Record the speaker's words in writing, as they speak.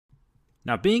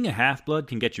Now, being a half-blood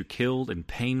can get you killed in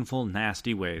painful,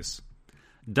 nasty ways.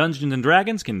 Dungeons &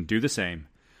 Dragons can do the same.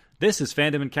 This is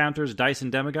Fandom Encounters Dice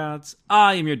and Demigods.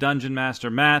 I am your Dungeon Master,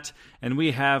 Matt, and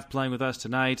we have playing with us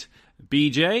tonight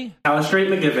BJ, Alistrate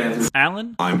McGivens,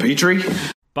 Alan, I'm Petrie,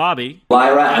 Bobby,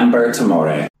 Lyra Ember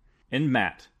Tamore. and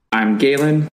Matt. I'm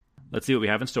Galen. Let's see what we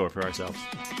have in store for ourselves.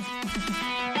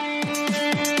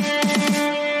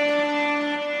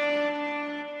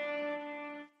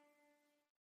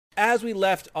 As we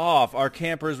left off, our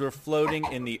campers were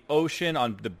floating in the ocean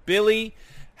on the Billy,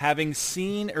 having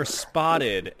seen or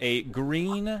spotted a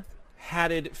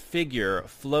green-hatted figure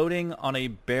floating on a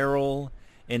barrel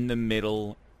in the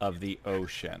middle of the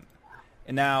ocean.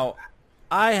 And now,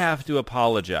 I have to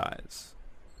apologize,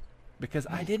 because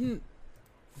I didn't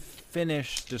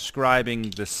finish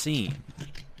describing the scene.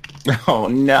 Oh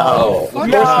no!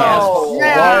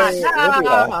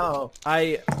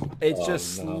 It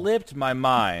just slipped my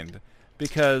mind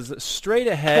because straight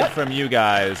ahead from you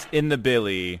guys in the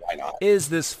Billy is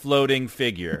this floating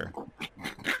figure,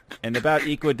 and about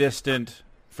equidistant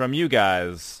from you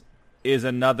guys is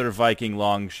another Viking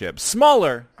longship,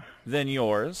 smaller than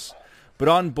yours, but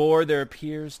on board there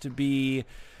appears to be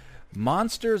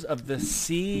monsters of the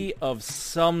sea of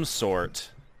some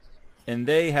sort. And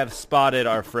they have spotted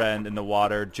our friend in the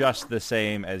water just the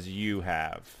same as you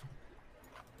have.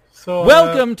 So,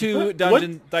 Welcome to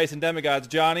Dungeon Dice and Demigods,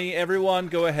 Johnny. Everyone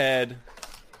go ahead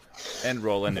and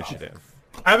roll initiative.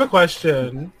 I have a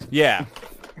question. Yeah.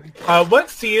 What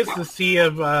sea is the Sea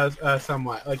of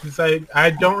somewhat? Like, 'cause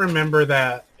I don't remember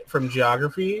that from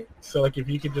geography. So, like, if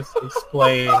you could just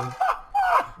explain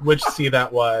which sea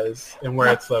that was and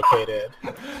where it's located.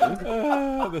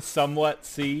 The somewhat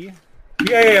sea.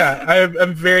 Yeah.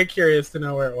 I'm very curious to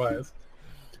know where it was.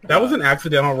 That was an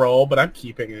accidental roll, but I'm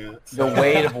keeping it. The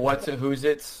weight of who's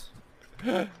it's.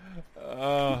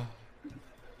 All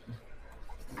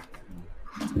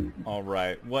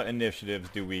right. What initiatives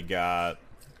do we got?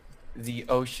 The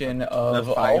ocean of...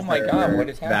 The oh my god, what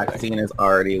is happening? Vaccine is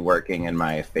already working in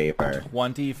my favor.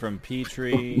 20 from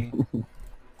Petrie.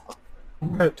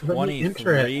 Let me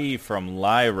enter it. 23 from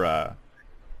Lyra.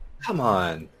 Come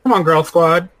on. Come on, Girl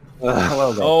Squad.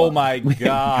 Hello, Oh my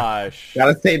gosh.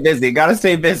 Gotta stay busy.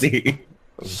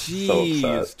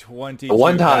 Jeez, 22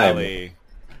 One time. Valley.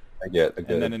 I get a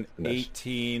good And then an finish.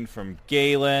 18 from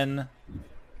Galen.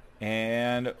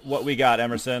 And what we got,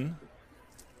 Emerson?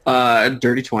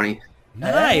 Dirty 20.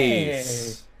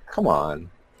 Nice. Come on.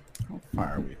 How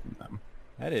far are we from them?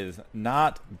 That is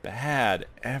not bad.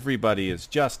 Everybody is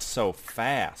just so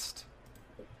fast.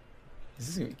 This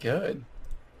is gonna be good.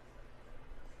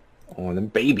 Oh, and then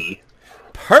baby.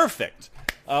 Perfect.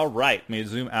 All right. Let me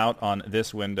zoom out on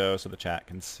this window so the chat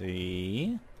can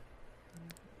see.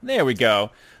 There we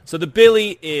go. So the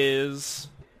Billy is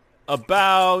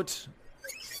about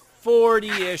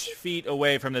 40-ish feet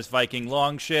away from this Viking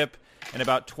longship and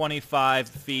about 25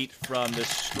 feet from this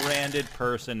stranded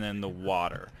person in the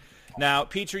water. Now,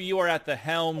 Petrie, you are at the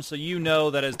helm, so you know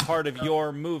that as part of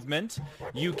your movement,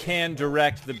 you can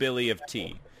direct the Billy of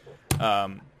Tea.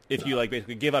 If you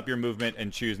basically give up your movement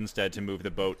and choose instead to move the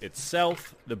boat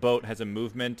itself. The boat has a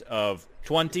movement of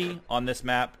 20 on this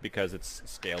map because it's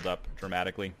scaled up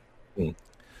dramatically.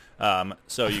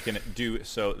 So you can do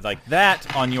so like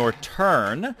that on your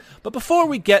turn. But before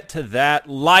we get to that,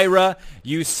 Lyra,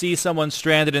 you see someone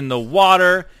stranded in the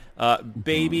water.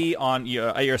 Baby at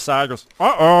your side goes,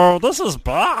 "Uh-oh, this is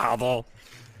bad."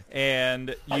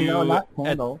 And you,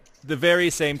 at the very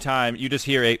same time, you just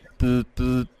hear a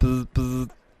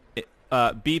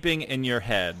beeping in your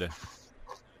head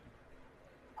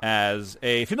as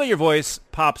a familiar voice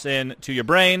pops in to your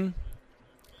brain.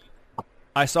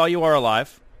 I saw you are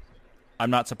alive. I'm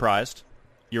not surprised.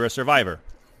 You're a survivor.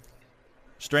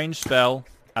 Strange spell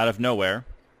out of nowhere.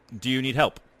 Do you need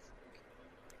help?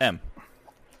 M.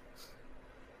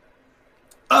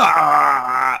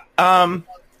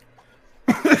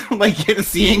 Like you're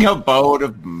seeing a boat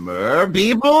of mer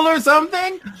people or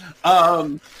something?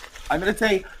 I'm gonna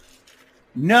say,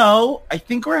 no, I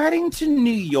think we're heading to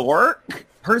New York.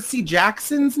 Percy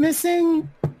Jackson's missing.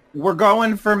 We're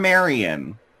going for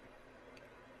Marion.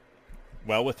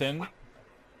 Well within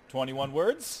 21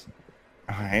 words.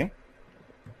 Okay.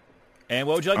 And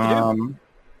what would you like to do?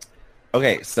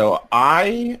 Okay, so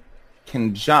I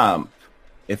can jump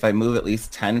if I move at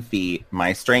least 10 feet,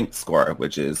 my strength score,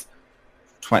 which is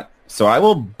 20. So I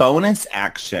will bonus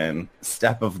action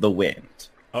Step of the Wind.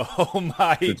 Oh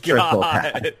my triple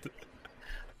god.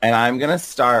 And I'm going to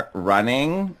start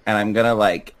running, and I'm going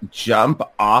to, jump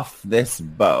off this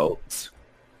boat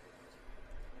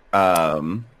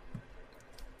to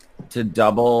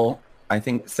double I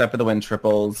think Step of the Wind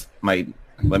triples might.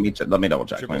 Let me double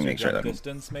check. Triple Let me make sure jump that.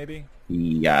 distance, maybe.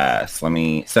 Yes. Let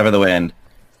me Step of the Wind.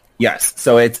 Yes.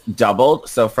 So it's doubled.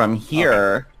 So from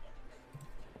here,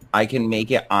 I can make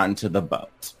it onto the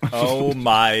boat. Oh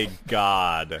my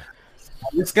god!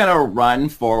 I'm just gonna run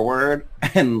forward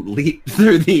and leap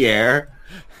through the air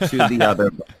to the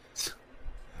other boat.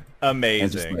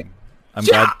 Amazing. like, I'm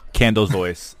glad Candle's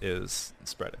voice is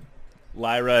spreading.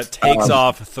 Lyra takes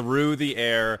off through the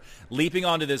air, leaping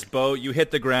onto this boat. You hit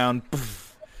the ground.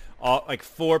 Poof, like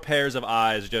 4 pairs of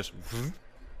eyes just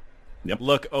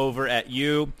look over at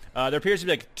you. There appears to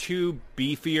be like 2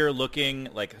 beefier looking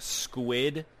like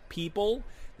squid people.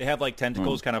 They have like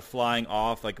tentacles kind of flying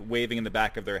off, like waving in the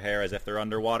back of their hair as if they're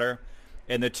underwater.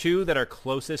 And the 2 that are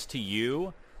closest to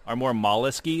you are more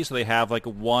mollusky, so they have like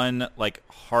one like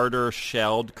harder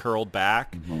shelled curled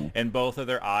back, and both of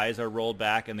their eyes are rolled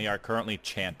back, and they are currently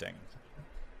chanting.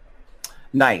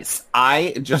 Nice.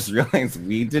 I just realized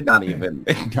we did not even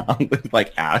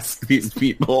like ask these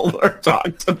people or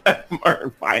talk to them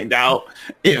or find out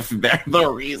if they're the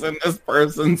reason this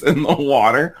person's in the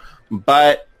water.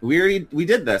 But we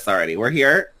did this already. We're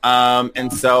here.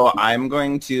 And so I'm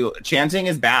going to... Chanting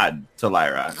is bad to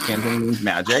Lyra. Chanting means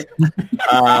magic.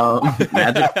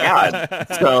 Magic's bad.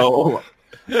 So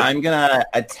I'm going to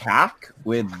attack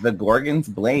with the Gorgon's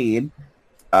Blade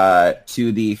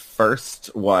to the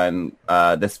first one,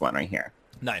 this one right here.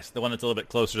 Nice. The one that's a little bit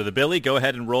closer to the Billy. Go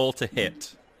ahead and roll to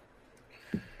hit.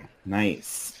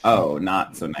 Nice. Oh,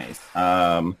 not so nice.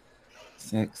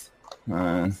 6,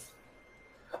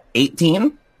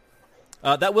 18.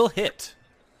 That will hit.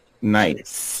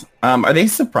 Nice. Are they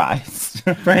surprised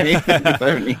for anything?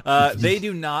 They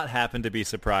do not happen to be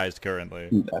surprised currently.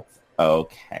 That's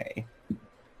okay.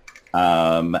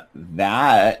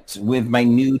 That with my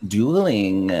new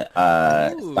dueling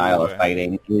style of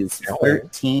fighting is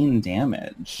 13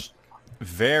 damage.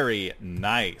 Very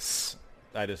nice.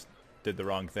 I just did the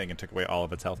wrong thing and took away all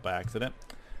of its health by accident.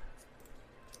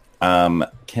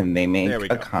 Can they make a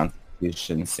go.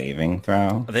 Constitution saving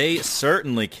throw? They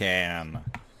certainly can.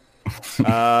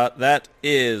 That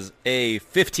is a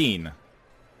 15.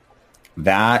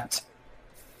 That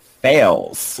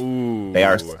fails. Ooh. They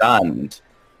are stunned.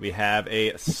 We have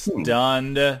a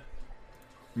stunned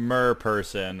mer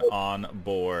person on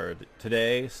board.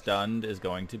 Today, stunned is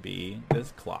going to be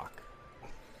this clock.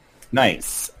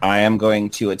 Nice. I am going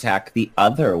to attack the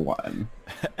other one.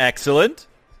 Excellent.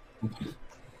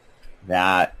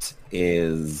 That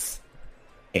is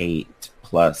 8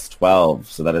 plus 12.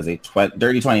 So that is a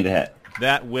dirty 20 to hit.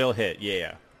 That will hit,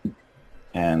 yeah.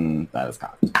 And that is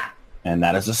cocked. And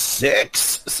that is a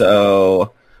 6.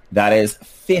 So that is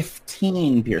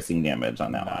 15 piercing damage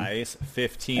on that one. Nice.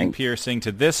 15 piercing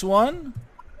to this one.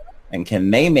 And can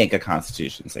they make a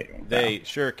Constitution saving throw? They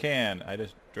sure can. I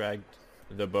just dragged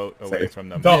the boat away from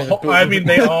them. I mean,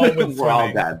 they all went We're all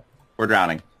swimming. dead. We're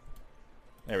drowning.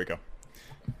 There we go.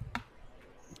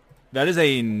 That is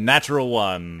a natural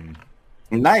 1.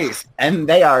 Nice. And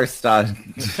they are stunned.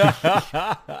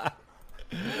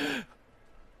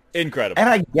 Incredible. And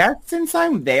I guess since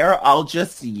I'm there, I'll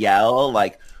just yell,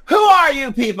 like, who are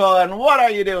you people and what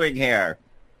are you doing here?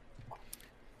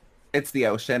 It's the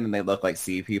ocean and they look like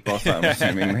sea people, so I'm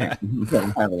assuming they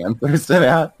don't have answers to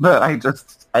that. But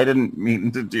I didn't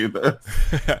mean to do this,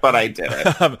 but I did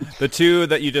it. The 2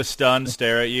 that you just stunned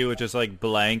stare at you with just like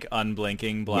blank,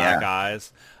 unblinking black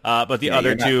eyes. But the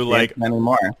other 2 like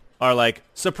anymore. Are like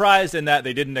surprised in that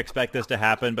they didn't expect this to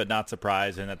happen, but not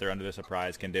surprised in that they're under the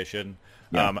surprise condition.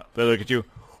 Yeah. They look at you.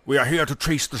 We are here to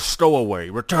trace the stowaway.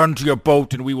 Return to your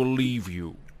boat and we will leave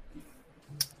you.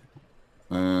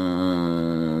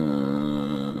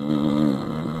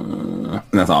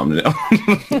 That's all I'm going to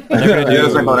do. They're going to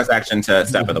use their bonus action to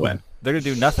Step of the Wind. They're going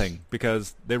to do nothing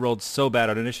because they rolled so bad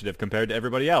on initiative compared to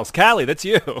everybody else. Callie, that's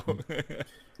you.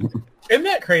 Isn't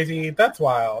that crazy? That's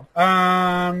wild.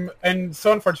 And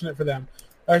so unfortunate for them.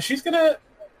 We're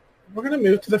gonna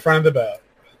move to the front of the boat.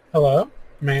 Hello,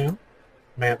 ma'am.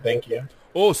 Ma'am, thank you.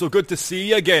 Oh, so good to see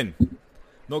you again.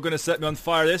 Not going to set me on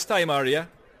fire this time, are you?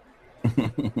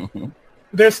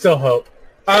 There's still hope.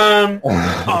 All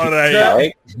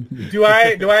right. Do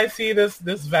I see this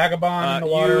vagabond in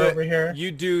the water over here?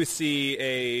 You do see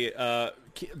a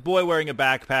boy wearing a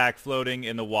backpack floating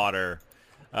in the water.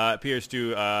 Appears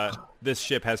to this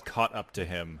ship has caught up to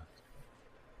him.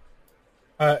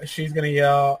 She's gonna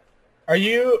yell, "Are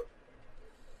you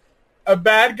a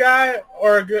bad guy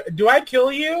or a good? Do I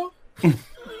kill you?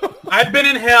 I've been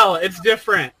in hell. It's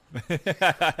different."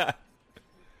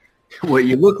 Well,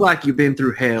 you look like you've been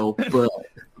through hell, but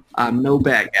I'm no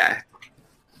bad guy.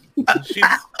 She's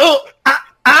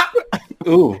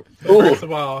Ooh. First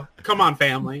of all, come on,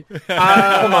 family.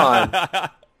 Come on.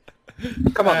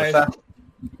 Come on, Guys. Masa.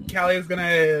 Callie is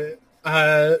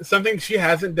gonna something she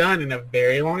hasn't done in a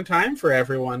very long time for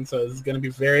everyone, so it's gonna be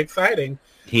very exciting.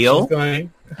 Heal? She's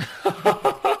going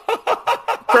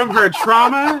from her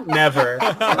trauma, never.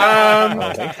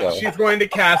 don't think so. She's going to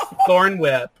cast Thorn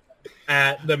Whip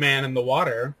at the man in the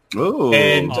water Ooh.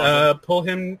 and Awesome. pull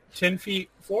him 10 feet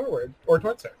forward or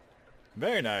towards her.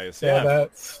 Very nice. So Yeah.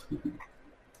 that's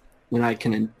When I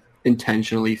can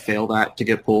intentionally fail that to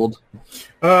get pulled.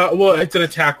 well, it's an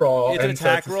attack roll. It's an and so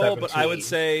attack a roll, but I 17. would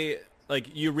say like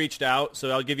you reached out,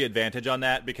 so I'll give you advantage on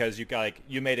that because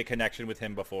you made a connection with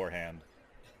him beforehand.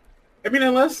 I mean,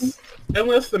 unless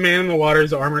the man in the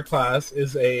water's armor class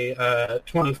is a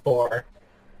 24,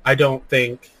 I don't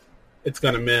think it's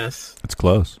gonna miss. It's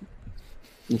close.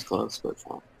 It's close, but it's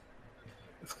not.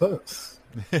 It's close.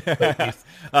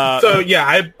 So So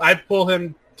yeah, I pull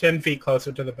him 10 feet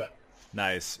closer to the boat.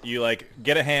 nice. You like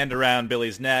get a hand around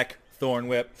Billy's neck, Thorn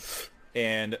Whip,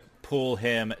 and pull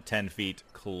him 10 feet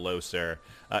closer.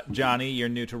 Johnny, you're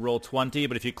new to roll 20,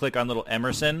 but if you click on little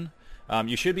Emerson,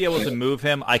 you should be able to move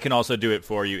him. I can also do it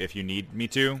for you if you need me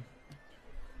to.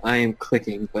 I am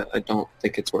clicking, but I don't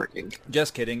think it's working.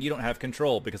 Just kidding. You don't have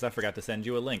control because I forgot to send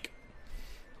you a link.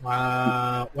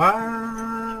 Wow.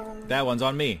 That one's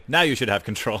on me. Now you should have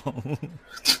control.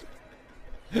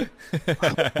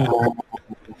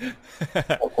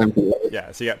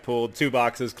 Yeah, so you got pulled 2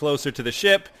 boxes closer to the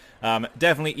ship.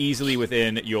 Definitely easily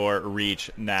within your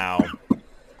reach now.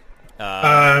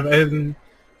 And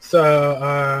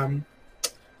so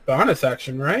bonus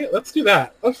action, right? Let's do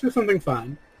that. Let's do something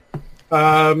fun.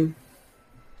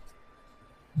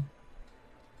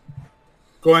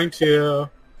 Going to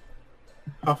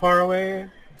how far away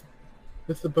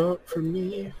is the boat from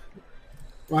me?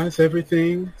 Why is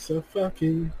everything so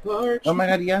fucking large? Oh my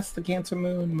god, yes, the Cancer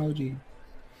Moon emoji.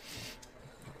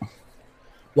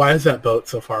 Why is that boat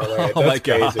so far away? Oh my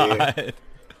That's crazy. god.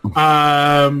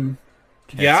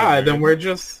 Yeah, Moon. then we're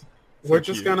just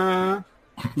cute. gonna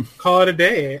call it a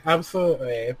day.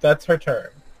 Absolutely. That's her turn.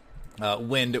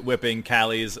 Wind whipping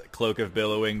Callie's cloak of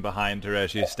billowing behind her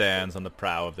as she stands on the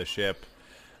prow of the ship.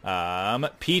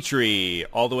 Petrie,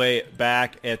 all the way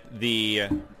back at the,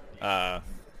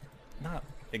 not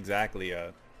exactly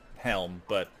a helm,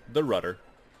 but the rudder.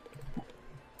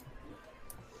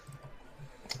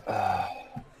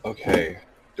 Okay.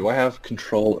 Do I have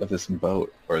control of this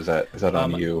boat, or is that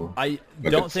on you? I Okay,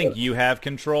 don't think so- you have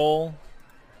control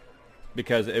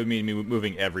because it would mean me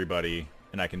moving everybody,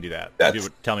 and I can do that. That's You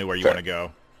would tell me where you fair. want to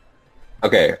go.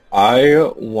 Okay,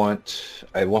 I want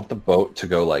the boat to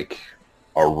go like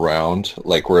around,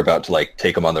 like we're about to like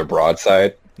take them on their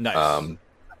broadside. Nice.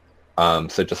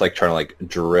 So just like trying to like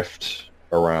drift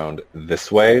around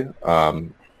this way.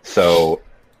 So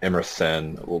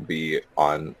Emerson will be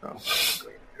on.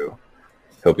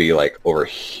 He'll be like over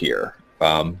here,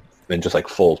 and just like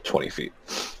full 20 feet.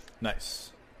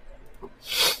 Nice.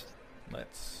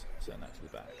 Let's send that to the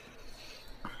back.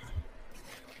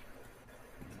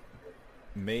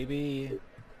 Maybe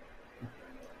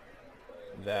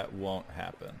that won't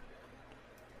happen.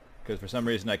 Because for some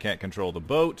reason I can't control the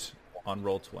boat on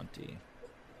roll 20.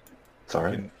 I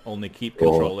Sorry. can only keep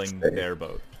Roll controlling save. their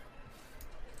boat.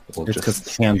 We'll It's just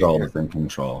because Candle is in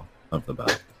control of the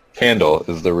boat. Candle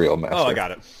is the real master. Oh, I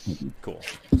got it. Cool.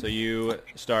 So you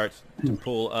start to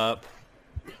pull up.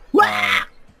 On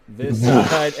this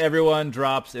side, everyone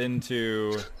drops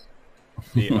into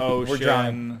the ocean.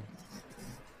 drowning.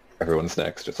 Everyone's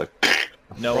next, just like.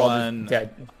 No We're all one, just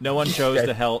dead. no one chose Dead.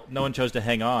 to help. No one chose to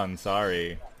hang on.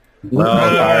 Sorry.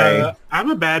 I'm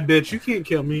a bad bitch. You can't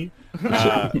kill me.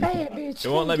 It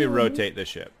won't let me rotate the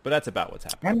ship, but that's about what's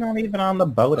happening. I'm not even on the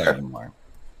boat anymore.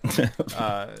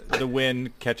 The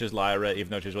wind catches Lyra,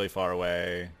 even though she's really far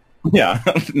away. Yeah,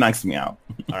 knocks me out.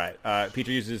 All right.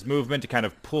 Peter uses his movement to kind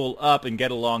of pull up and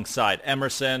get alongside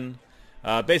Emerson.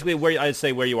 Basically, where I'd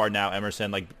say where you are now,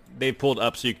 Emerson. Like they've pulled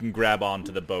up, so you can grab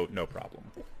onto the boat, no problem.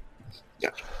 Yeah.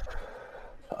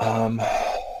 And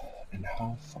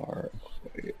how far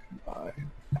away am I?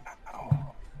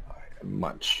 Ow. I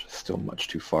am still much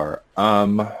too far.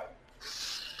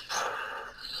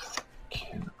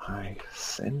 Can I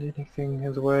send anything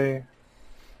his way?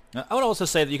 I would also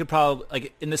say that you could probably,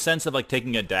 like, in the sense of like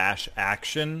taking a dash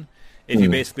action, if you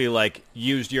basically like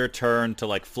used your turn to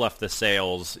like fluff the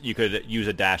sails, you could use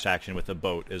a dash action with the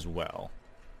boat as well.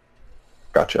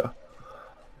 Gotcha.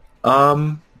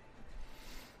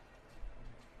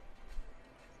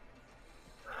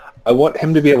 I want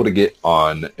him to be able to get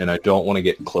on, and I don't want to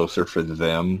get closer for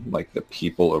them, like the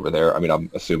people over there. I mean,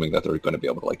 I'm assuming that they're going to be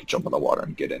able to like jump in the water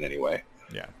and get in anyway.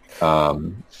 Yeah.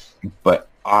 But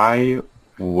I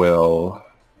will,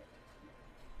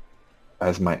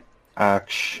 as my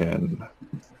action,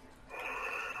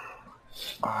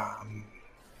 no,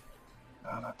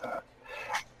 not that.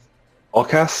 I'll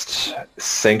cast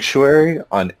Sanctuary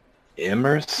on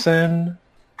Emerson.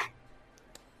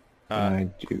 I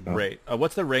do. Great.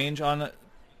 What's the range on it?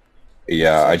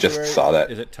 Yeah, I just Sanctuary? saw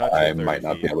that. Is it touch? I or 30 might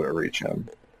not be feet? able to reach him.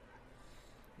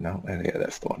 No, yeah,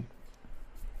 that's the one.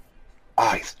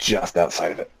 Ah, he's just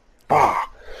outside of it. Ah.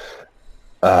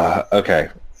 Okay.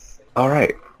 All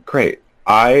right. Great.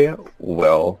 I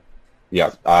will.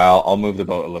 Yeah, I'll move the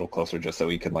boat a little closer just so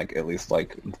we can like at least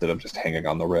like instead of just hanging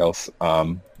on the rails.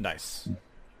 Nice.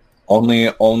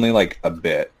 Only like a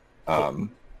bit. To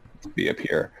be up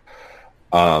here.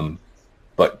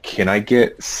 But can I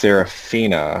get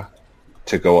Seraphina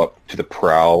to go up to the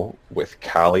prow with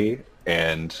Callie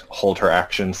and hold her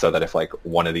action so that if like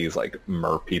one of these like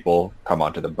mer people come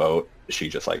onto the boat, she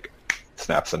just like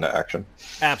snaps into action?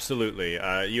 Absolutely.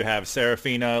 You have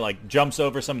Seraphina like jumps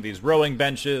over some of these rowing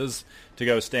benches to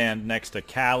go stand next to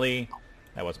Callie.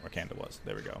 That wasn't where Candle was.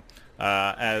 There we go.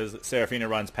 As Seraphina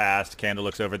runs past, Candle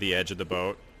looks over the edge of the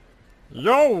boat.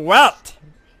 You're wet!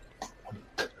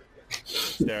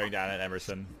 Staring down at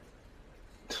Emerson.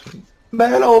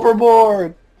 Man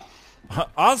overboard!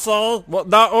 Also, well,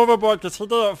 not overboard because he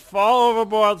didn't fall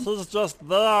overboard. He's just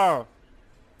there.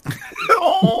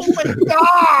 Oh my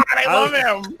god, I love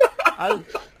him.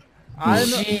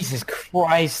 Jesus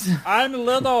Christ. I'm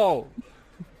little.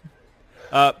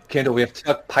 Kendall, we have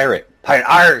to pirate.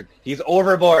 Arg! He's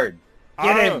overboard!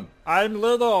 Get him! I'm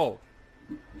little.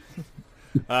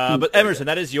 But Emerson,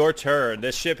 that is your turn.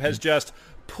 This ship has just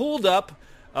pulled up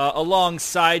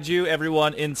alongside you,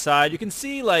 everyone inside. You can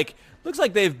see, like, looks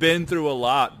like they've been through a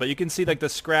lot, but you can see, like, the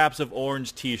scraps of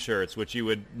orange T-shirts, which you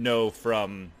would know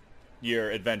from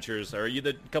your adventures, or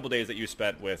the couple days that you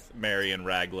spent with Mary and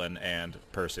Raglan and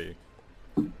Percy.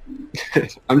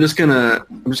 I'm just gonna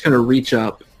reach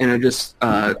up and I just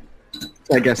I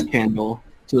guess Candle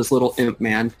to this little imp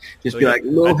man. Just be like,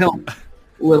 little help,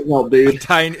 dude.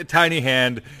 Tiny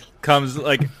hand comes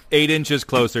like 8 inches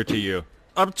closer to you.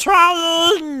 I'm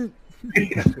trying.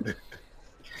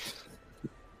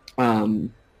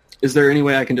 Is there any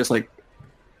way I can just like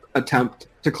attempt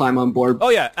to climb on board? Oh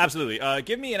yeah, absolutely.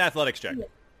 Give me an athletics check.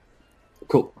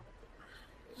 Cool.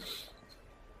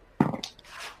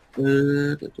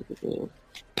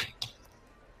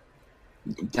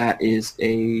 That is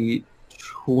a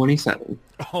 27.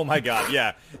 Oh my god,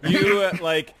 yeah. You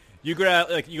you grab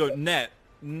you go net,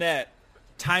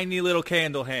 tiny little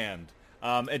candle hand.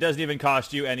 It doesn't even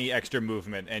cost you any extra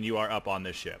movement, and you are up on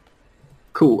this ship.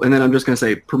 Cool. And then I'm just gonna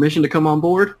say permission to come on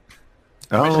board.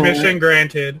 Permission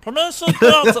granted. Permission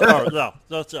granted. Oh yeah,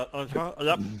 that's it.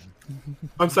 Yep.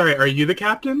 I'm sorry, are you the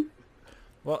captain?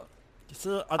 Well, you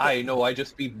see, I know, I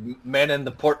just be man in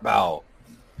the port bow.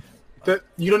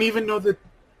 You don't even know the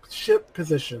ship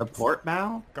position. The port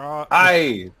bow? God,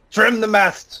 I trim the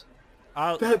mast.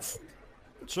 That's...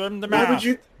 trim the Why mast.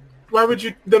 Why would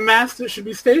you... The mast should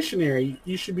be stationary.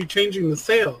 You should be changing the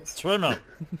sails. Trim it.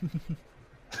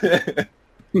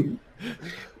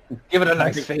 Give it a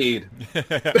nice fade.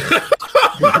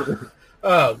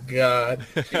 Oh, God.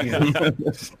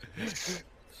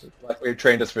 Blackbeard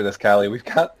trained us for this, Callie. We've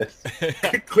got this.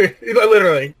 Clear,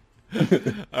 literally.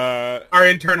 Our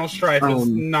internal strife is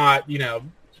not,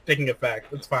 taking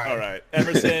effect. It's fine. All right,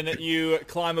 Emerson, you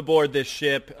climb aboard this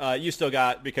ship. You still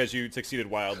got, because you succeeded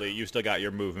wildly, you still got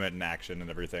your movement and action and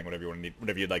everything,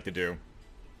 whatever you'd like to do.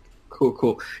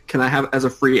 Cool. Can I have, as a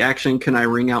free action, can I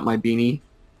wring out my beanie?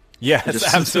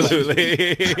 Yes,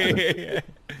 absolutely.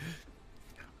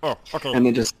 Oh, okay. And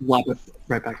then just slap it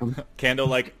right back on.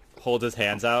 Candle holds his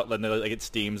hands out, and it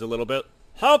steams a little bit.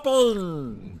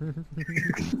 Helping.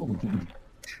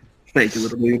 Thank you,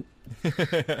 little dude.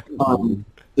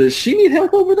 Does she need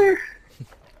help over there?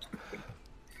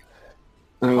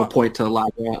 I'm gonna point to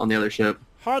Labra on the other ship.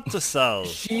 Hard to say.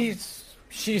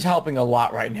 She's helping a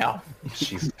lot right now.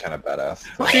 She's kind of badass.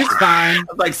 She's fine.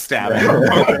 Like stabbing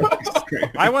her.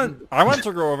 I want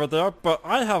to go over there, but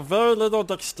I have very little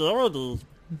dexterity.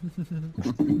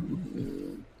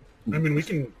 I mean, we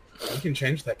can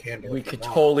change that candle. We could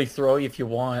totally throw you if you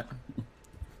want.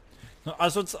 I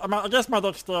guess my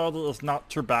dexterity is not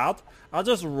too bad. I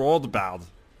just rolled bad.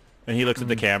 And he looks at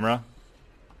the camera.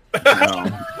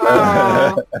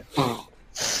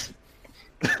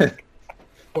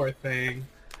 Poor thing.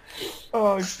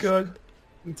 Oh, good.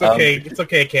 It's okay. It's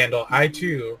okay, Candle. I,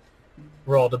 too,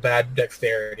 rolled a bad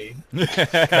dexterity next to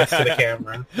the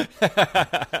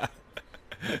camera.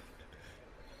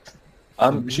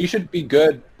 She should be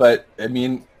good, but I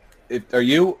mean, are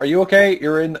you okay?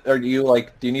 Are you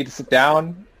like? Do you need to sit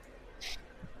down?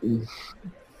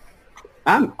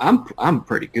 I'm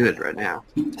pretty good right now,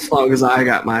 as long as I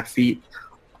got my feet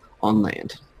on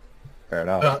land. Fair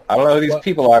enough. I don't know who these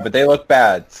people are, but they look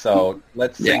bad, so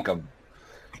let's sink them.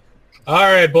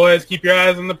 All right, boys, keep your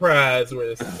eyes on the prize.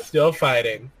 We're still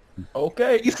fighting.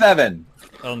 Okay. 7.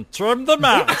 And trim the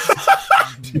mast.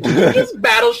 Did you just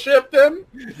battleship them?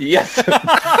 Yes.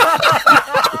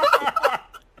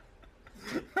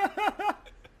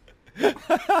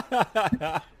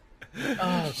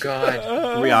 Oh God.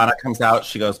 Rihanna comes out.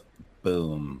 She goes,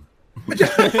 boom.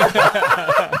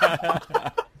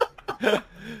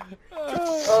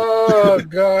 Oh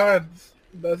God,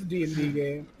 that's D&D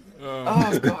game.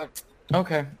 Oh God.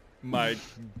 Okay. My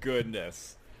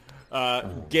goodness.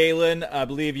 Galen, I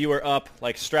believe you were up,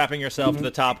 like strapping yourself to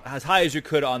the top as high as you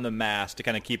could on the mast to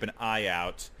kind of keep an eye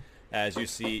out as you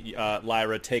see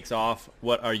Lyra takes off.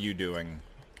 What are you doing?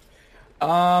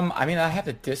 I mean, I have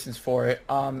the distance for it.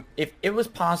 If it was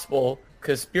possible,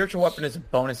 because spiritual weapon is a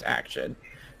bonus action,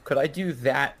 could I do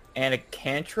that and a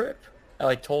cantrip?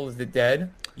 Like Toll of the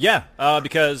Dead? Yeah,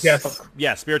 because Yes.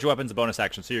 yeah, spiritual weapon's a bonus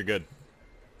action, so you're good.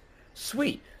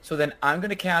 Sweet. So then I'm going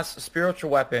to cast a spiritual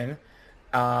weapon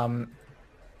at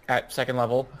second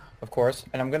level, of course,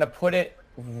 and I'm going to put it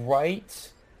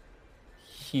right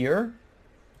here.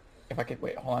 If I could,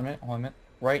 wait, hold on a minute.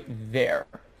 Right there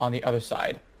on the other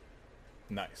side.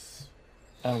 Nice.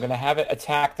 And I'm going to have it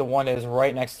attack the one that is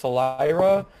right next to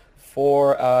Lyra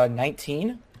for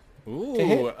 19. Ooh,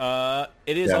 hit?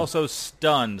 it is also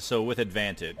stunned, so with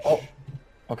advantage. Oh,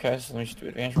 okay, so let me just do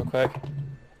advantage real quick.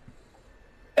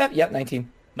 Yep,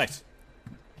 19. Nice.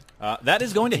 That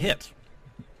is going to hit.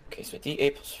 Okay, so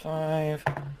D8 plus 5.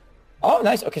 Oh,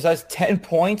 nice. Okay, so that's 10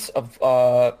 points of,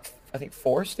 I think,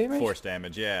 force damage? Force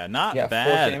damage, yeah. Not Yeah, force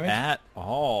bad damage. at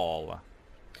all.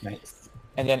 Nice.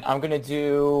 And then I'm going to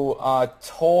do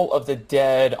Toll of the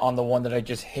Dead on the one that I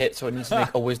just hit, so it needs to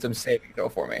make a wisdom saving throw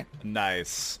for me.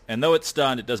 Nice. And though it's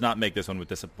stunned, it does not make this one with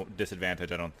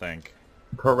disadvantage, I don't think.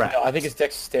 Correct. No, I think it's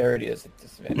dexterity is a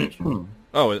disadvantage.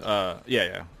 Oh,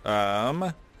 yeah.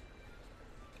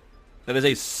 That is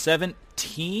a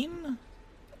 17?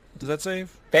 Does that save?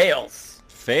 Fails.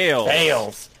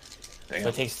 Fails. So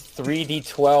it takes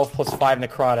 3d12 plus 5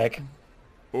 necrotic.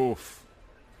 Oof.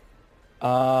 Um,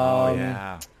 Oh,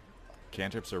 yeah.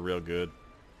 Cantrips are real good.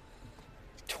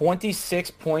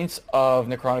 26 points of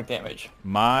necrotic damage.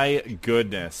 My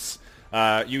goodness.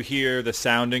 You hear the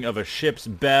sounding of a ship's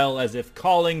bell as if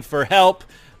calling for help,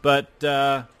 but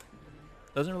doesn't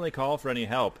really call for any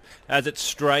help. As it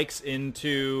strikes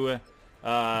into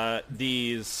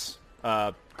these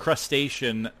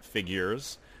crustacean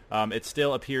figures, it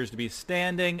still appears to be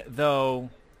standing, though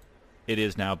it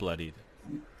is now bloodied.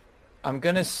 I'm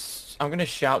gonna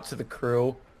shout to the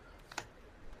crew.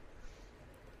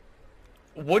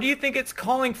 What do you think it's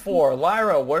calling for?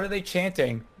 Lyra, what are they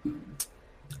chanting?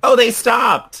 Oh, they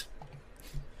stopped.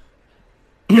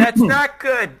 That's not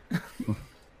good.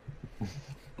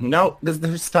 No, because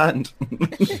they're stunned.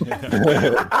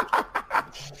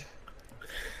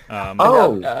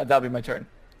 Oh, That'll be my turn. do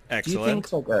you Excellent.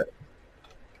 think like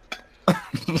a...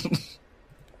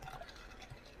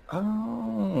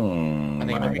 Oh, I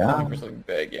think it might be calling for something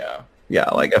big, yeah. Yeah,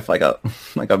 like if like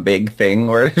a big thing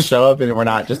were to show up and we're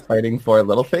not just fighting for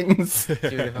little things.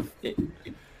 Dude, if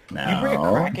No. you bring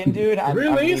a Kraken, dude, I'm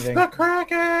Release leaving. the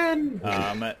Kraken!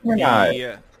 We're not.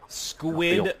 The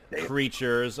squid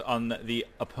creatures on the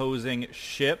opposing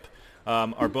ship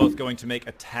are both going to make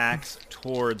attacks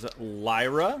towards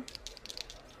Lyra.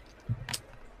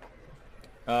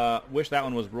 Wish that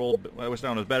one was rolled. I wish that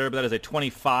one was better, but that is a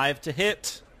 25 to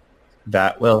hit.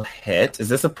 That will hit. Is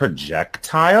this a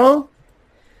projectile?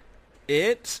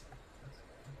 It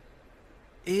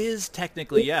is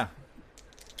technically, yeah.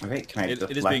 Wait, can I It is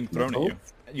deflect being thrown at you.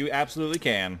 missiles? You absolutely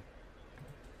can.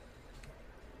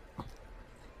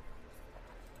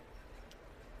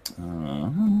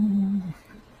 I'll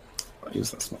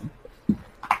use this one.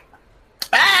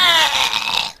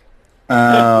 I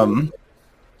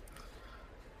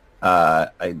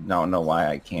don't know why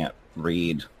I can't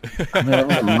read.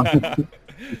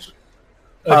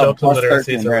 Adult plus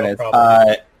illiteracy is 13, a there real it is.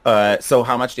 problem. So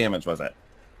how much damage was it?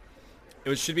 It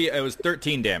was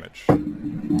 13 damage.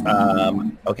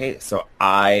 Okay, so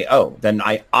then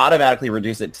I automatically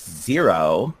reduce it to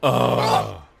 0.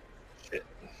 Oh.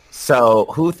 So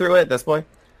who threw it? This boy?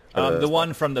 The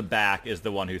one from the back is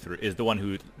the one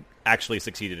who actually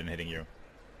succeeded in hitting you.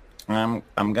 I'm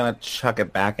gonna chuck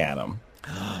it back at him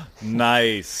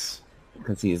Nice.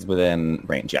 because he's within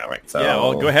range. Yeah, right. So Yeah,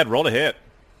 well, go ahead, roll to hit.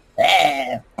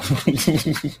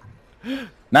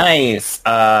 Nice.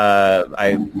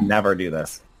 I never do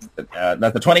this.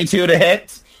 That's a 22 to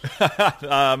hit,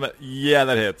 Yeah,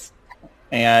 that hits.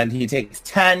 and he takes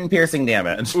 10 piercing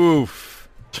damage. Oof.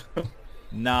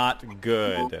 Not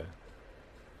good.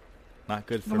 Not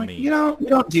good for me. You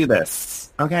don't do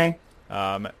this, okay?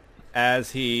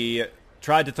 As he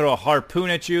tried to throw a harpoon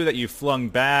at you that you flung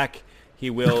back, he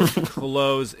will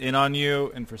close in on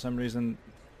you, and for some reason,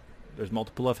 there's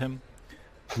multiple of him.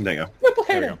 There you go.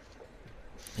 There you go.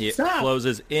 He Stop.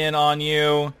 closes in on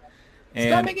you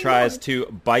and making tries noise. to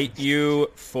bite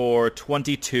you for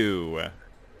 22.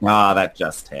 Ah, that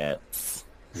just hits.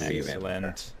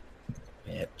 Excellent.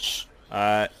 Bitch.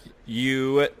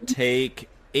 You take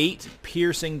 8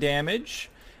 piercing damage,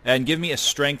 and give me a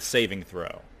strength saving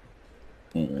throw.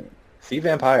 Sea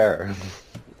vampire.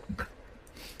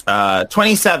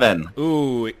 27.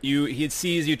 Ooh, he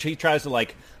sees you. He tries to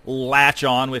like latch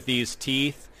on with these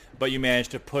teeth, but you manage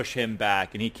to push him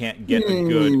back, and he can't get a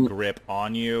good grip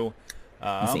on you.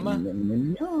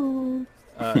 No.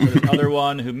 There's another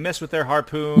one who missed with their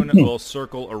harpoon will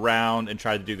circle around and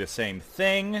try to do the same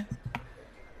thing.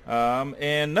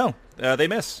 And no, they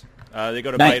miss. They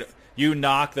go to Nice. bite. You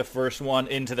knock the first one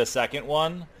into the second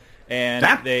one, and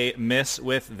Ah. they miss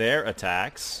with their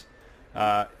attacks.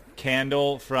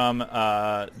 Candle from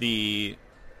the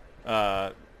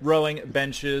rowing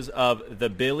benches of the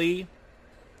Billy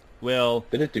will...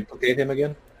 Did it duplicate him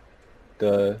again?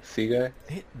 The sea guy?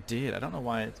 It did. I don't know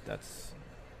why that's...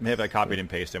 Maybe I copied and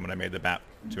pasted him when I made the map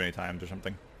too many times or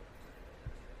something.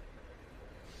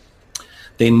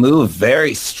 They move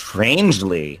very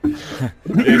strangely.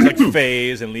 They just like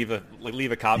phase and leave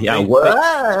a copy. Yeah, Since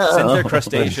whoa. they're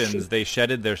crustaceans, they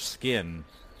shedded their skin,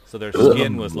 so their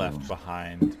skin was left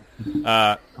behind.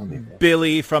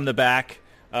 Billy from the back,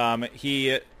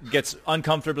 he gets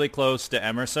uncomfortably close to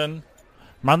Emerson.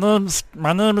 My name is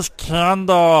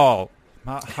Candle.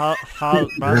 My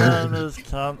name is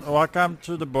Candle. Welcome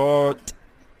to the boat.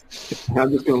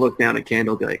 I'm just gonna look down at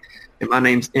Candle, and be like, "Hey, my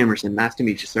name's Emerson. Nice to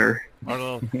meet you, sir."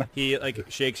 He like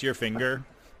shakes your finger.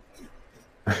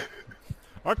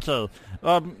 Okay.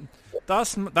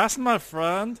 That's my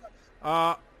friend.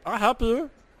 I'll help you.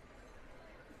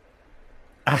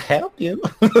 I help you.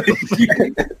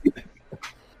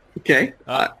 Okay.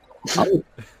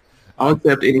 I'll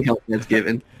accept any help that's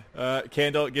given.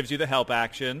 Candle gives you the help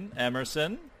action,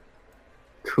 Emerson,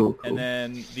 Cool. and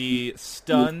then the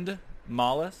stunned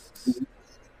mollusks.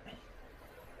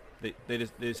 They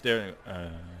just stare.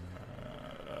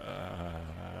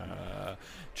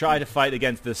 Try to fight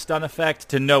against the stun effect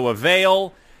to no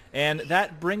avail, and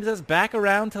that brings us back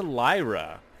around to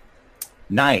Lyra.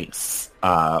 Nice.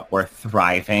 We're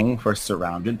thriving. We're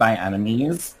surrounded by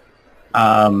enemies.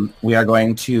 We are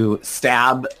going to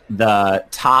stab the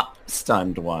top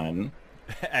stunned one.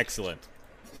 Excellent.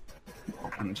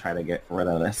 I'm going to try to get rid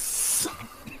of this.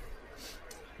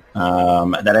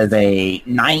 That is a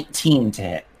 19 to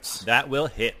hit. That will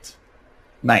hit.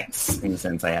 Nice. And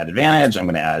since I had advantage, I'm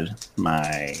going to add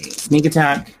my sneak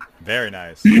attack. Very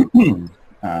nice. So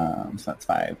that's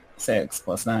 5. 6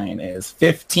 plus 9 is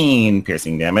 15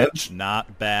 piercing damage.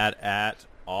 Not bad at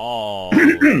all.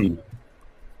 And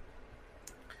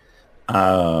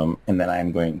then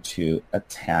I'm going to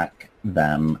attack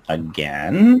them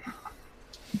again.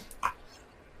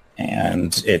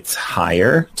 And it's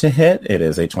higher to hit. It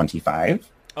is a 25.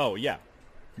 Oh, yeah.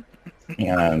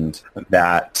 And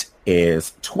that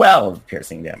is 12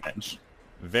 piercing damage.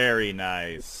 Very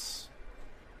nice.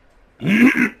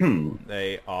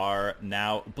 They are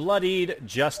now bloodied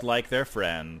just like their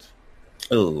friend.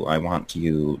 Oh, I want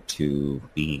you to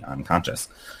be unconscious.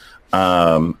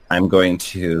 I'm going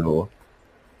to...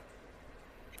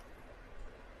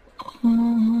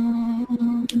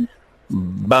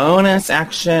 bonus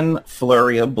action,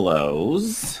 flurry of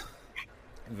blows.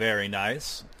 Very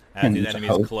nice. As And these to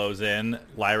enemies hope. close in,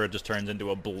 Lyra just turns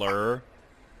into a blur.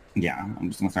 Yeah, I'm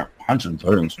just going to start punching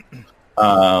things.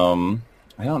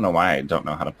 I don't know why I don't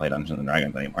know how to play Dungeons and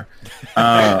Dragons anymore.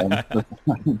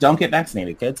 Don't get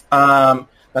vaccinated, kids.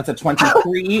 That's a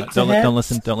 23 to hit. Don't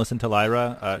listen to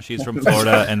Lyra. She's from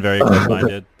Florida and very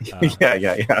close-minded. Yeah.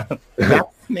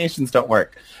 Vaccinations don't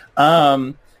work.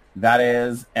 That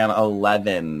is an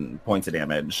 11 points of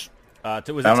damage. Was it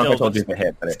I don't know if I still, told you the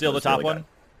hit, but it still the was top really one? good.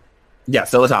 Yeah,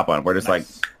 still the top one. We're just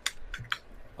Nice.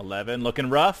 11, looking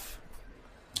rough,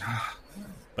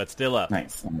 but still up.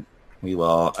 nice. We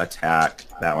will attack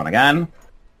that one again.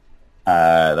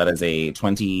 That is a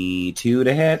 22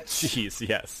 to hit. Jeez,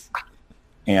 yes.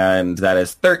 And that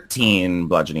is 13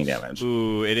 bludgeoning damage.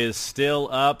 Ooh, it is still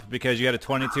up because you had a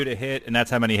 22 to hit, and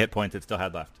that's how many hit points it still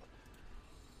had left.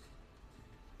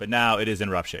 But now it is in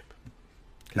rough shape.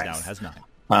 Because now it has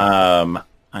 9.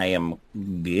 I am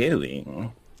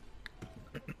going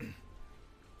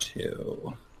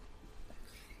to...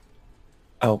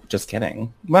 Oh, just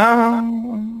kidding.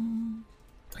 Well...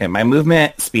 Okay, my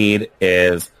movement speed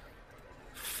is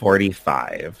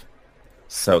 45.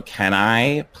 So can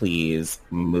I please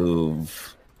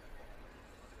move?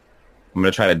 I'm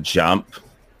going to try to jump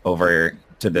over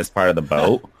to this part of the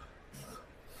boat.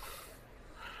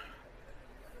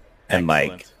 And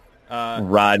like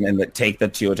run and take the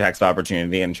 2 attacks of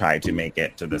opportunity and try to make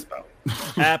it to this boat.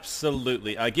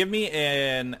 Absolutely. Give me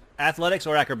an athletics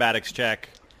or acrobatics check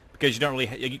because you don't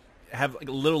really you have like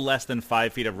a little less than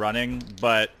 5 feet of running,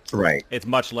 but it's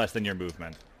much less than your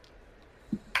movement.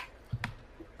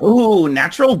 Ooh,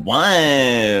 natural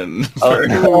 1.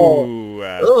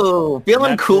 Ooh,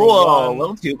 feeling cool. 1. A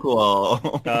little too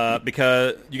cool.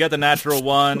 Because you got the natural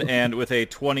 1, and with a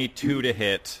 22 to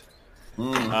hit,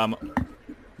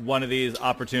 one of these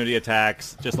opportunity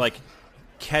attacks just like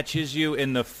catches you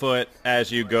in the foot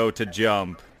as you go to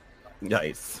jump.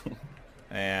 Nice.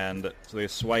 And so they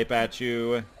swipe at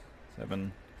you.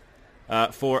 7.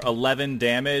 For 11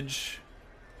 damage.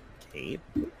 8.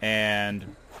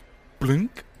 And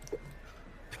blink.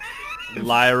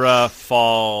 Lyra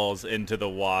falls into the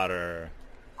water.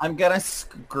 I'm gonna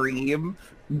scream.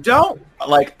 Don't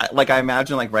like I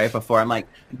imagine like right before I'm like,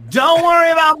 don't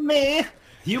worry about me.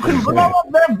 You can blow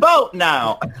up their boat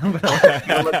now. I'm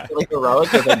gonna look really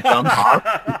heroic as I jump off.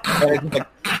 And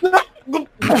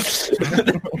it's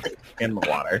like, in the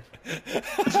water.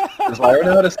 Does Lyra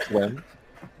know how to swim?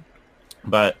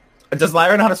 But does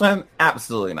Lyra know how to swim?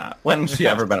 Absolutely not. When's she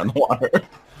ever been in the water?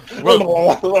 Don't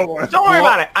worry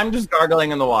about it. I'm just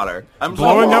gargling in the water. I'm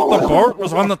Blowing up the boat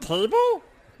was on the table?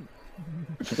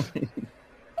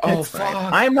 Oh,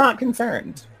 fuck. I'm not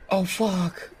concerned. Oh,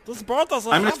 fuck. This boat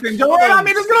doesn't I'm have just screaming, don't worry about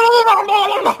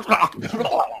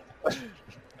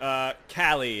me.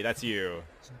 Callie, that's you.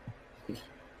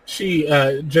 She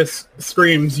just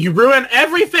screams, "You ruin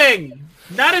everything!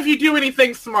 Not if you do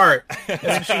anything smart."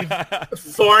 And she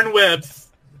thorn whips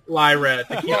Lyra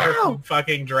to keep her from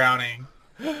fucking drowning.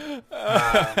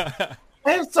 I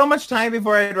have so much time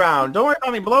before I drown. Don't worry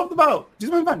about me. Blow up the boat. Do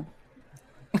something fun.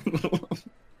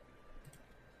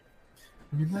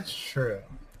 I mean, that's true.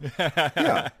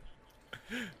 Yeah.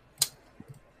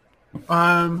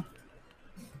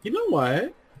 You know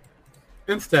what?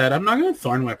 Instead, I'm not gonna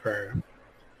thorn whip her.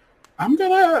 I'm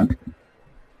gonna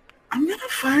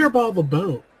fireball the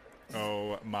boat.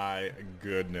 Oh my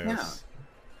goodness.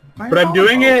 Yeah. But I'm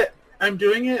doing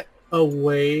it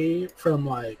away from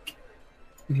like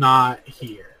not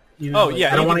here. You know, Oh,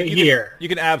 yeah. I don't want it here. You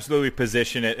can absolutely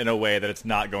position it in a way that it's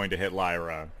not going to hit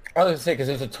Lyra. I was gonna say because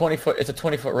it's a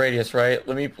 20-foot radius, right?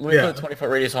 Let me put a 20-foot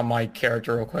radius on my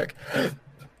character real quick.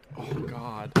 Oh,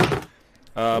 God.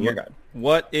 You're good.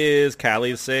 What is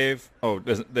Callie's save? Oh,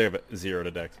 they have 0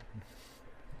 to dex.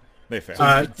 They fail.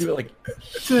 You can do it like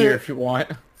here if you want.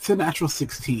 It's a natural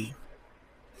 16.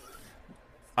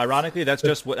 Ironically, that's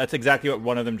exactly what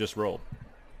one of them just rolled.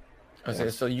 Okay,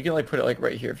 so you can like put it like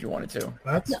right here if you wanted to.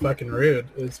 That's fucking rude.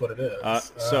 Is what it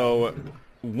is. So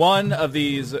one of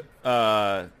these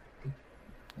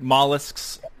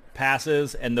mollusks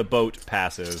passes and the boat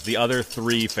passes. The other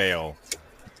 3 fail.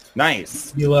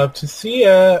 Nice. You love to see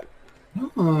it.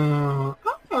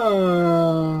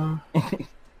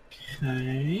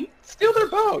 Okay. Steal their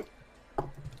boat.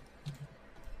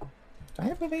 I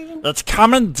have evasion. It's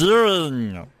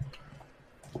commandeering.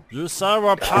 You say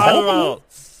we're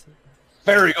pirates.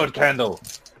 Very good, Candle.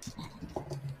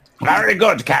 Very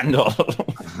good, Candle.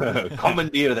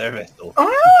 Commandeer their vessel.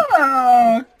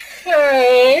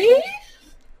 Okay.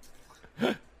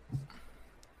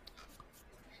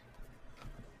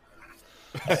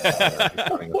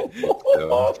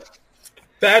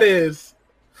 That is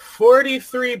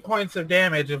 43 points of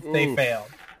damage if they failed.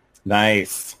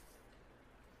 Nice.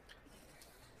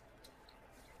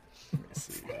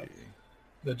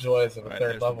 The joys of a Right,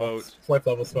 third there's the level, boat. 4th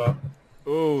level spell.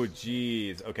 Oh,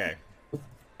 jeez. Okay.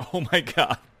 Oh, my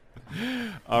God.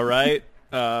 All right.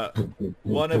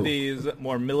 One of these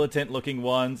more militant-looking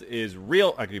ones is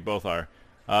real. Actually, both are.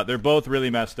 They're both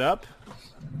really messed up.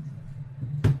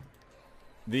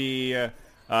 The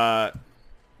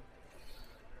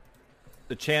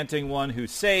chanting one who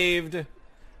saved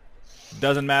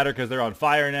doesn't matter because they're on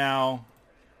fire now.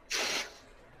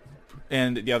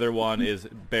 And the other one is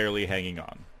barely hanging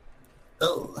on.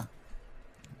 Oh.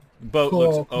 Boat Cool,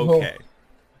 looks cool. okay.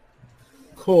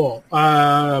 Cool.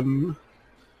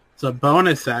 It's a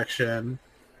bonus action.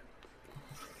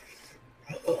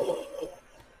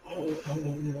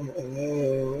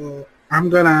 I'm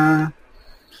gonna.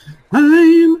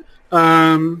 I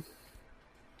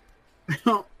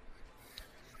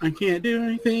can't do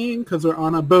anything because we're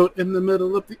on a boat in the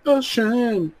middle of the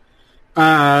ocean.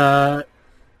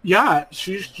 Yeah,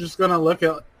 she's just gonna look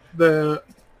at the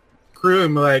crew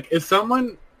and be like, "Is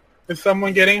someone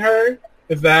getting her?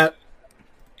 Is that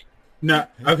no?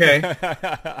 Okay."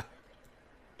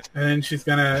 And then she's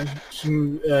gonna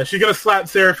slap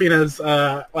Seraphina's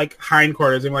like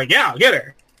hindquarters and be like, "Yeah, I'll get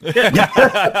her."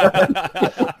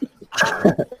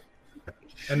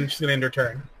 And then she's gonna end her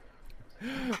turn.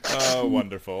 Oh,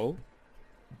 wonderful.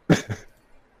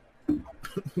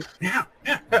 Yeah.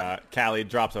 Callie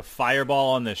drops a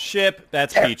fireball on the ship.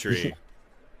 That's Petrie.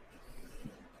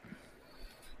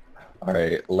 All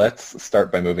right, let's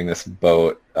start by moving this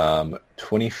boat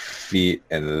 20 feet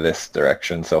in this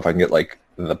direction. So if I can get like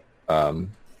the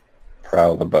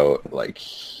prow of the boat like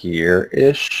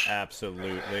here-ish.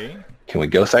 Absolutely. Can we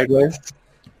go sideways?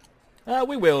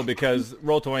 We will, because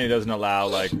Roll20 doesn't allow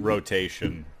like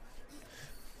rotation.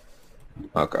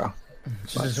 Okay.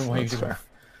 She doesn't want you to go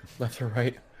left or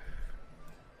right.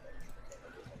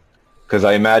 Because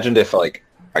I imagined if like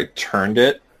I turned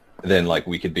it, then like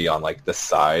we could be on like the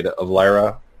side of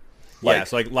Lyra. Yeah,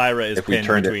 so like Lyra is if we pinned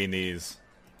turned between these.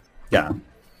 Yeah.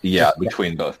 Yeah,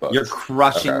 between both boats. You're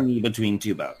crushing Okay. me between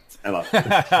two boats. I love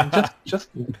it. just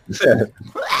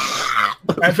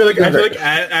I feel like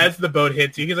as the boat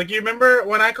hits you, he's like, "You remember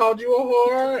when I called you a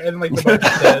whore?" And like the boat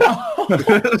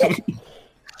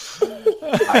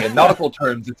says, in nautical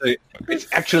terms, it's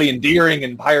actually endearing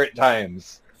in pirate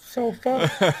times. So fun.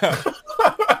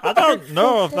 I don't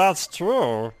know if that's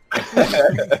true.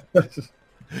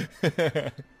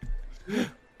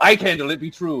 I can't let it be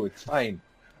true. It's fine.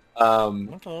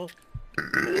 Okay.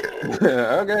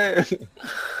 Okay.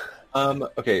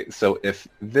 Okay, so if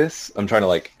this, I'm trying to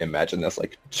like imagine this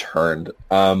like turned.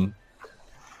 Can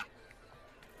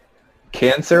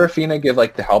Seraphina give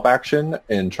like the help action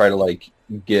and try to like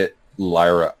get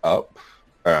Lyra up?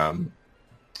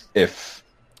 If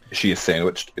she is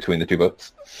sandwiched between the two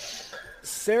boats.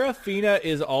 Seraphina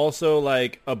is also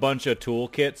like a bunch of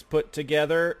toolkits put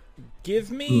together.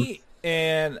 Give me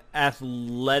an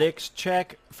athletics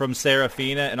check from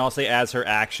Seraphina, and I'll say as her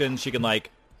action, she can like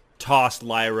toss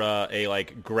Lyra a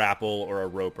like grapple or a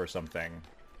rope or something.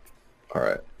 All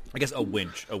right. I guess a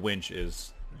winch. A winch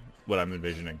is what I'm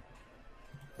envisioning.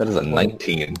 That is a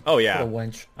 19. Oh What a yeah.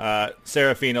 wench.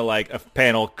 Seraphina, like a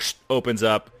panel opens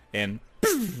up and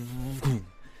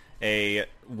a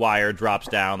wire drops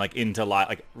down like into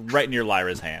like right near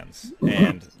Lyra's hands,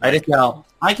 and I just yell,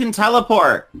 "I can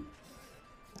teleport."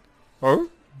 Oh?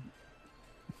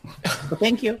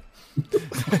 Thank you.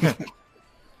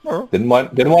 Didn't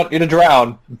want you to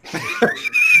drown.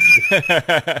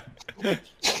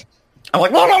 I'm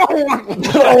like,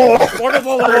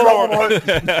 Wonderful Lord!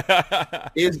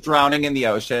 is drowning in the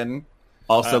ocean.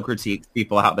 Also critiques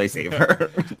people how they save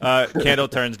her. Candle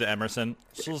turns to Emerson.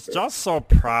 She's just so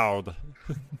proud.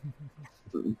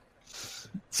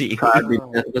 See,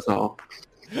 That's all.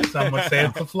 "Some would say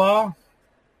it's a flaw.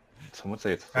 Someone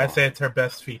say it's. I say it's her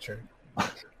best feature.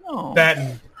 oh, That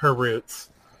and her roots.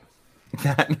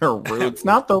 that and her roots,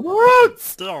 not the roots.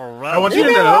 Still I want you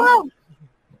to know,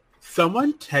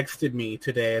 someone texted me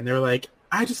today and they were like,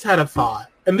 "I just had a thought."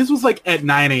 And this was like at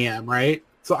 9 a.m., right?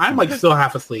 So I'm like still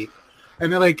half asleep.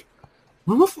 And they're like,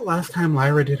 "When was the last time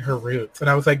Lyra did her roots?" And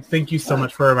I was like, "Thank you so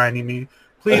much for reminding me.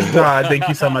 Please, God, thank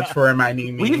you so much for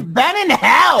reminding me." We've been in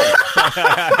hell.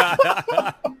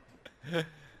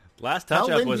 Last touch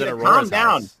Tell up was at Lindsay to Aurora's calm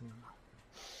down. house.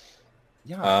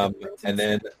 Yeah. And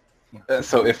then,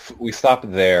 so if we stop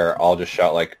there, I'll just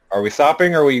shout like, "Are we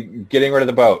stopping? Or are we getting rid of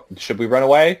the boat? Should we run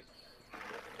away?"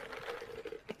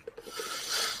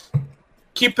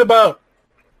 Keep the boat.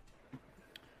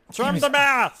 Trim the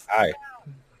mast! Aye.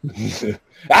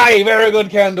 Aye, very good,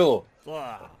 Candle.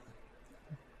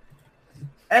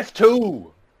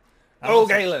 F2. Oh,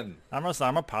 Galen. I'm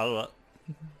a pilot.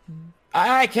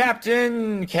 Aye,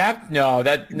 Captain. No.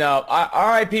 All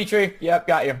right, Petrie. Yep,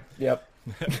 got you. Yep.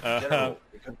 General.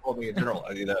 You can call me a general.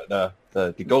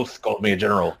 The ghost called me a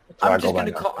general. That's why I I'm go just by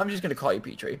gonna now. call. I'm just gonna call you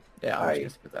Petrie. Yeah, I'm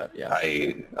just gonna put that. Yeah.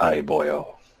 Aye,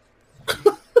 boyo.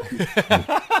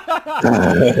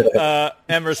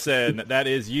 Emerson, that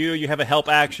is you. You have a help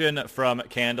action from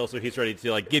Candle, so he's ready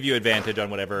to like give you advantage on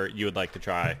whatever you would like to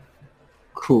try.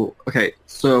 Cool. Okay,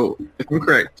 so if I'm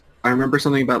correct, I remember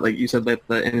something about like you said that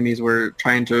the enemies were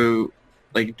trying to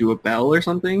like do a bell or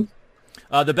something.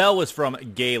 The bell was from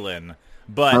Galen,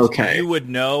 But Okay. you would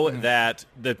know that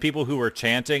the people who were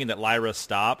chanting that Lyra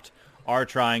stopped are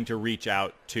trying to reach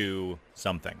out to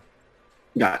something.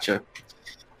 Gotcha.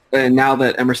 And now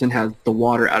that Emerson has the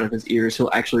water out of his ears, he'll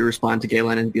actually respond to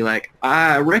Galen and be like,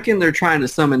 I reckon they're trying to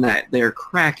summon that their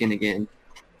Kraken again.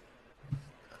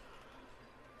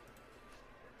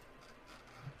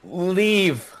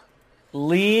 Leave.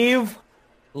 Leave.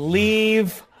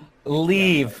 Leave.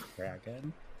 Leave.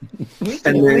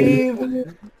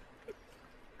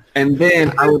 And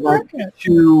then I would like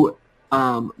to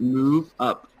move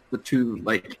up to,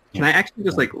 like, can I actually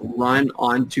just, like, run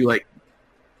onto, like,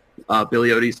 Billy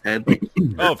Odie's head? Like,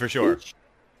 Oh, for sure.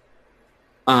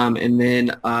 and then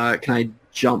can I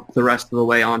jump the rest of the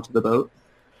way onto the boat?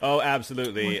 Oh,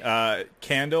 absolutely.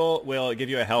 Candle will give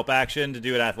you a help action to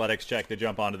do an athletics check to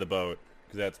jump onto the boat,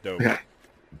 because that's dope. Okay.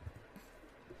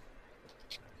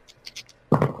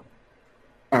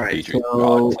 All right, Adrian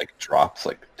so like drops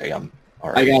like damn. All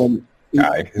I right, got an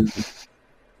guy.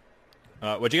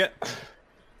 What'd you get?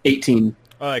 18.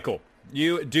 All right, cool.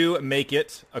 You do make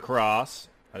it across.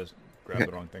 I just grabbed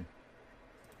the wrong thing.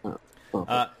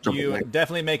 Jump You away.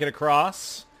 definitely make it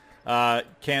across.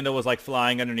 Candle was like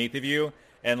flying underneath of you,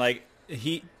 and like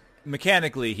he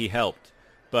mechanically he helped,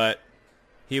 but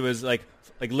he was like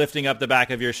lifting up the back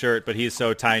of your shirt, but he's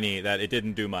so tiny that it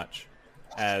didn't do much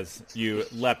as you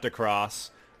leapt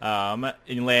across. And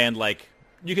you land like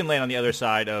you can land on the other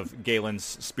side of Galen's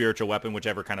spiritual weapon,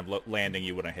 whichever kind of landing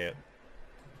you want to hit.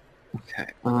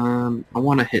 Okay. I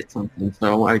want to hit something,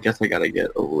 so I guess I gotta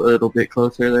get a little bit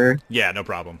closer there. Yeah, no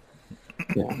problem.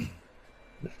 Yeah.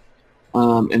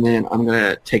 And then I'm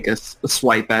gonna take a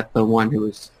swipe at the one who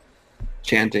was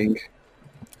chanting.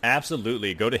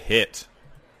 Absolutely, go to hit.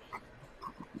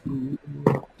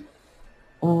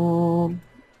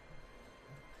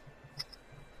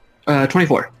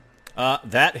 24.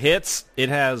 That hits. It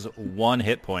has 1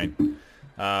 hit point.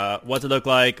 What's it look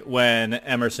like when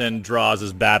Emerson draws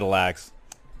his battle axe?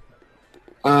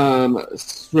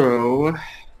 So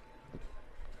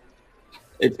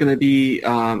it's gonna be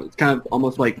it's kind of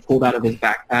almost like pulled out of his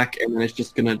backpack, and then it's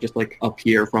just gonna like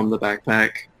appear from the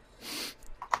backpack.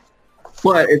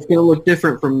 But it's gonna look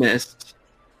different from Mist.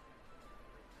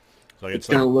 So It's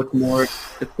gonna look more.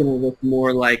 It's gonna look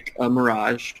more like a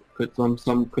mirage.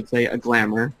 Some could say a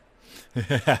glamour.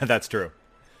 That's true.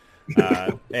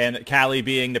 And Callie,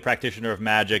 being the practitioner of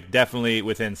magic, definitely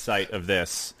within sight of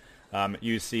this.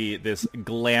 You see this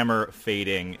glamour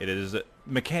fading. It is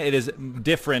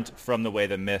different from the way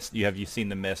the mist. You've seen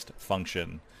the mist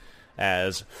function,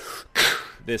 as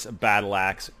this battle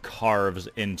axe carves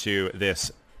into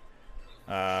this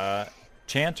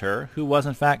chanter who was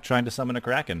in fact trying to summon a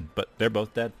kraken, but they're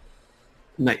both dead.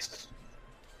 Nice.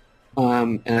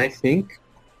 And I think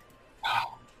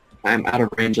I'm out of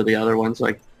range of the other one, so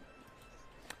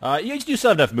You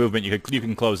still have enough movement. You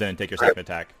can close in and take your second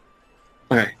attack.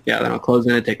 okay, yeah, then I'll close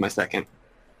in and take my second.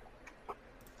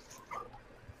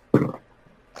 Ooh,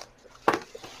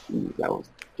 that was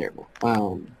terrible.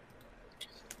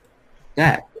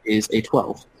 That is a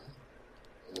 12.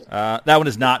 That one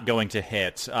is not going to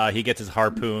hit. He gets his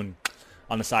harpoon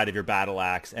on the side of your battle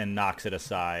axe and knocks it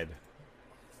aside.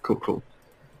 Cool.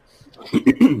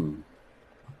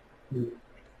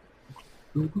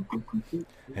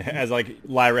 As like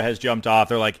Lyra has jumped off,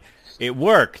 they're like, "It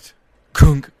worked."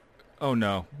 Kunk. Oh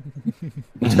no.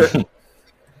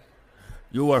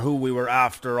 You are who we were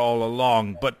after all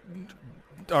along, but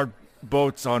our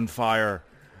boat's on fire.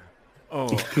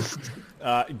 Oh.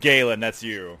 Galen, that's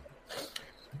you.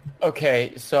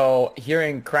 Okay, so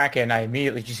hearing Kraken, I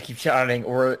immediately just keep shouting,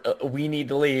 we need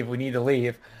to leave, we need to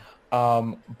leave.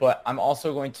 But I'm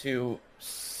also going to,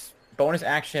 bonus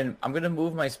action, I'm going to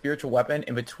move my spiritual weapon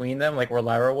in between them, like where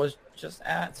Lyra was just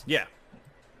at. Yeah.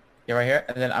 Yeah, right here.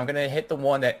 And then I'm going to hit the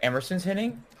one that Emerson's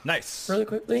hitting Nice. really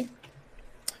quickly.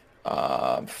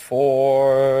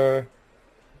 For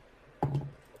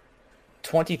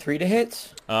 23 to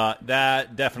hit.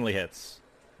 That definitely hits.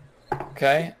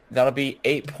 Okay, that'll be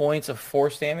 8 points of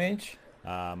force damage.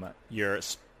 Your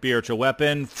spiritual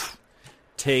weapon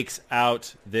takes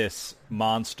out this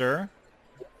monster.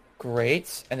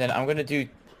 Great. And then I'm going to do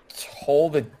Toll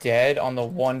the Dead on the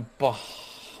one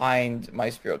behind my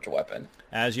spiritual weapon.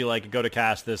 As you go to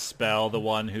cast this spell, the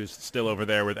one who's still over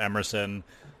there with Emerson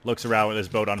looks around with his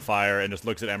boat on fire and just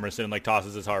looks at Emerson and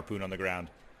tosses his harpoon on the ground.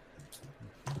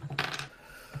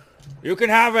 You can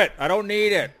have it. I don't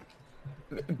need it.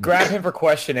 Grab him for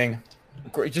questioning.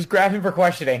 Just grab him for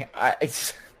questioning.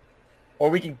 Or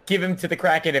we can give him to the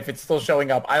Kraken if it's still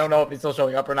showing up. I don't know if it's still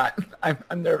showing up or not.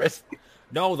 I'm nervous.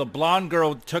 No, the blonde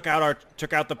girl took out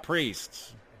the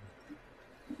priests.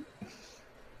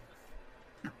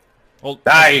 Well,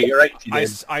 You're right. She did.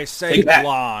 I say Take that.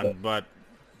 blonde, but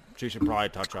she should probably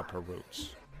touch up her roots.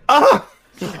 Oh,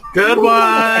 good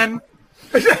one.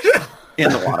 In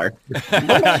the water.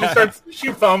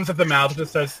 She foams at the mouth,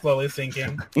 just starts slowly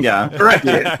sinking. Yeah, correct.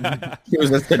 He was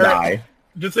just to die.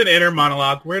 Just an inner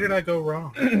monologue. Where did I go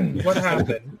wrong? What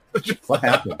happened? What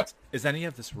happened? Is any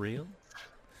of this real?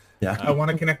 I want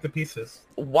to connect the pieces.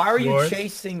 Why were you Yours?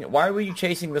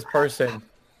 chasing this person?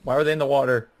 Why were they in the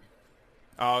water?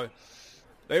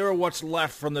 They were what's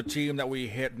left from the team that we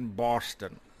hit in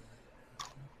Boston.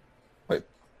 Wait,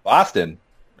 Boston.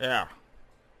 Yeah.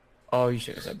 Oh, you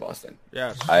should have said Boston.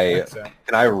 Yes.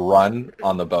 Can I run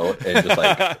on the boat and just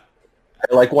like I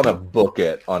like want to book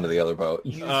it onto the other boat?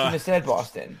 You should have said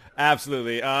Boston.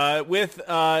 Absolutely. With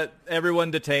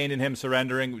everyone detained and him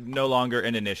surrendering, no longer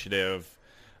an initiative.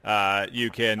 You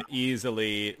can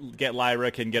easily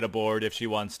Lyra can get aboard if she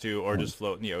wants to, or just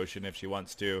float in the ocean if she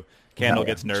wants to. Candle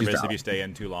gets nervous if you stay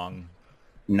in too long.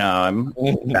 No, I'm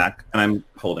back, and I'm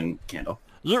holding Candle.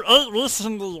 You ate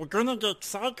recently, you're gonna get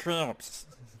side cramps.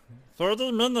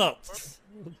 30 minutes.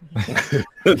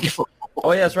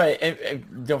 Oh, yeah, that's right.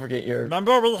 And don't forget your...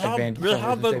 Remember we had Advantage the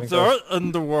saving dirt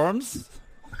and the worms?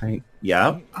 I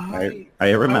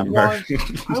remember.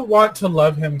 I want to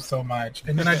love him so much,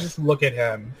 and then I just look at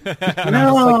him, and I'm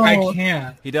No. just like, I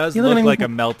can't. He does You look look like like- a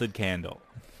melted candle.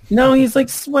 No, he's like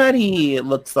sweaty. It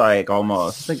looks like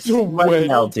almost like sweaty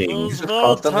melting. It's very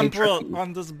constantly temperate tricky.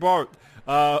 on this boat.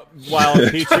 While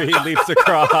Petrie leaps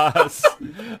across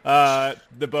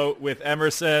the boat with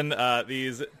Emerson,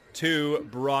 these two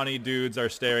brawny dudes are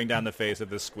staring down the face of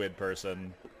this squid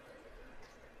person.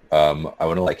 I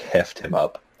want to like heft him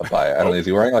up by. I don't know. Is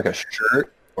he wearing like a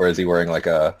shirt or is he wearing like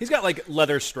a? He's got like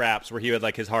leather straps where he would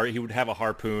like he would have a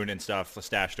harpoon and stuff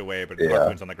stashed away, but the Yeah.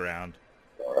 harpoon's on the ground.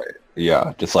 All right.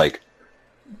 Yeah, just like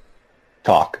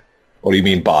talk. What do you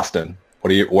mean, Boston?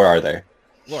 Where are they?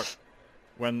 Look,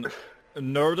 when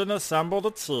Norden assembled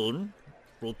a team,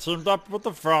 we teamed up with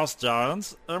the Frost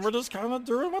Giants, and we're just kind of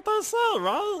doing what they say,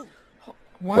 right?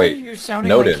 Why Wait, are you sounding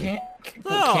Noted. like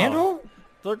Yeah. Candle?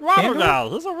 The water Candle? guy,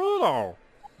 he's a weirdo.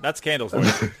 That's Candle's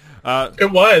voice.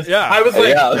 It was. Yeah. I was like,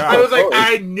 Yeah. I was like,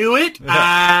 I knew it.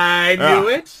 I knew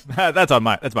it. That's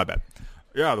my bad.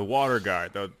 Yeah, the water guy,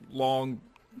 the long,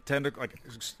 tender, like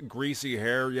greasy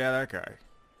hair. Yeah, that guy.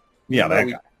 Yeah, that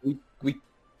we, guy.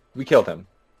 we killed him,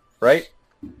 right?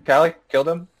 Callie killed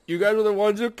him. You guys were the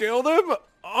ones who killed him?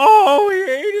 Oh, he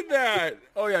hated that.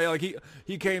 Oh yeah, like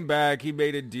he came back. He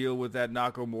made a deal with that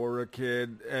Nakamura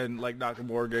kid, and like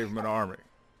Nakamura gave him an army.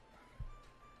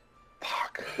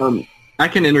 Fuck. I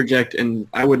can interject, and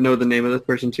I would know the name of this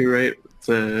person too, right? It's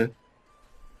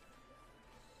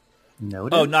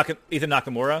Noted. Oh, Ethan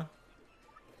Nakamura.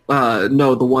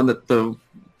 no, the one that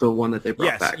they brought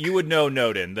Yes, back. you would know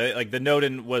Noden. The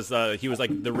Noden was he was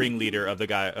like the ringleader of the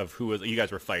guy of who was you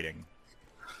guys were fighting.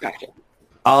 Gotcha.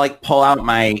 I'll like pull out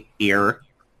my ear.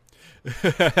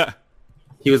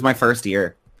 He was my first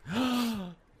ear.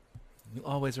 You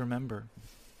always remember.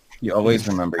 You always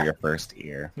remember your first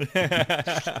ear.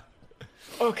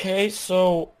 Okay,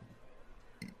 so...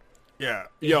 Yeah,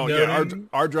 Noden?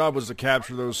 Our job was to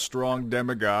capture those strong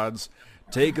demigods,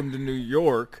 take them to New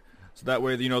York, so that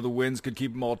way the winds could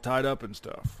keep them all tied up and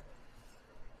stuff.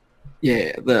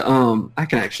 Yeah, I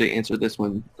can actually answer this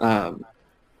one.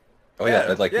 Oh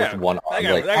yeah, it's like with one arm.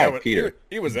 Like, Peter.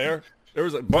 He was there. There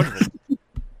was a bunch of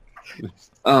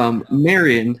them.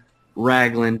 Marion,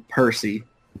 Raglan, Percy,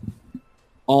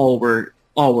 all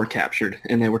were captured,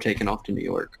 and they were taken off to New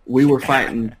York. We were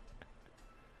fighting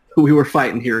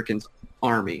Hurricane's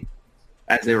army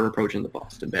as they were approaching the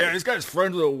Boston Bay. Yeah, this guy's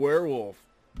friends with a werewolf.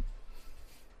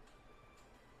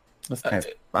 That's kind of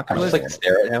I fucking just like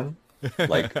stare at him,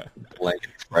 like blank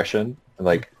expression, and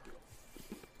like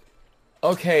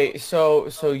Okay, so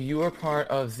you were part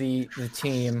of the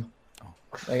team.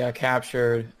 They got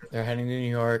captured. They're heading to New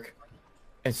York.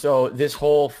 And so this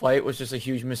whole fight was just a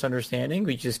huge misunderstanding.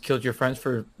 We just killed your friends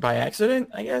by accident,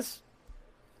 I guess?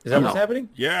 Is that what's happening?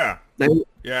 Yeah, They-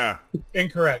 yeah.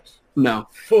 Incorrect. no,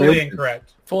 Fully They-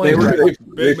 incorrect. Fully They were-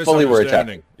 incorrect. Big they fully were attacked.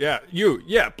 misunderstanding.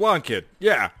 Yeah, blonde kid.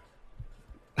 Yeah,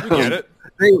 we get it.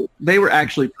 they were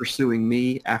actually pursuing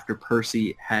me after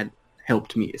Percy had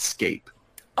helped me escape.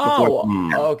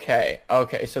 Oh, okay.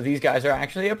 So these guys are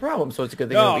actually a problem. So it's a good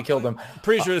thing that we killed them.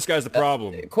 Pretty sure this guy's the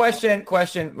problem. Question.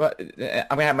 I'm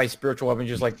gonna have my spiritual weapon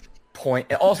just like point.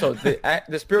 And also,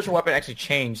 the spiritual weapon actually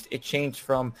changed. It changed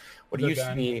from what it The used to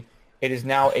gun. be. It is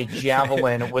now a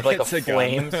javelin with like It's a a gun.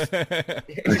 flames.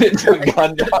 it's a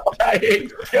gun. I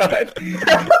hate gun.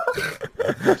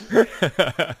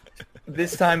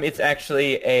 This time it's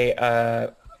actually a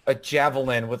a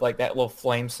javelin with like that little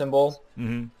flame symbol,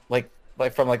 like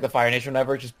from like the Fire Nation or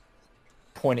whatever, just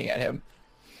pointing at him.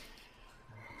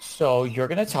 So you're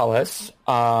gonna tell us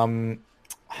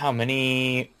how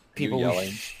many people You we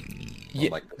yelling? Yeah.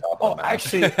 On, like, the top of Oh, the map.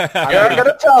 actually, You're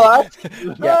gonna tell us.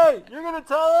 yeah, Hey, you're gonna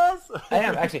tell us? I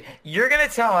am actually. You're gonna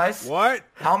tell us What?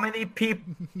 how many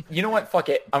people. You know what? Fuck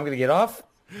it. I'm gonna get off.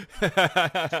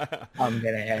 I'm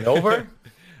gonna hand over.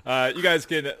 You guys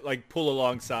can like pull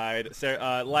alongside.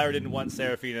 Lyra didn't want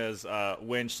Seraphina's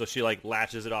winch, so she like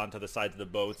latches it onto the sides of the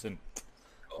boats and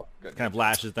Oh, good. kind of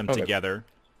lashes them Okay. together.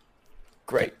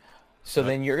 Great. So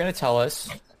then you're gonna tell us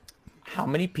how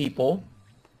many people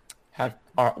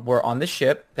were on the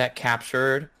ship that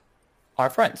captured our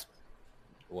friends.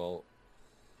 Well,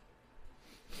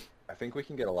 I think we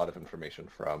can get a lot of information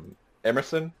from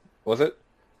Emerson. Was it?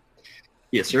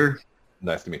 Yes, sir.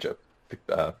 Nice to meet you,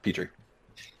 Petrie.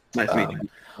 Nice to meet you.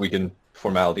 We can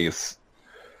formalities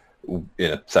in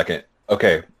a second.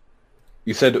 Okay,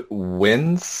 you said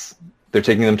winds. They're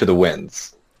taking them to the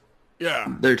winds. Yeah.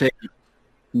 They're taking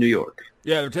New York.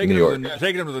 Yeah, they're taking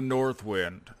them to the North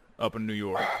Wind up in New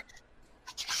York.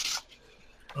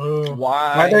 Oh, Are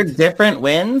there Why? different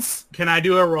winds? can I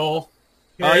do a roll?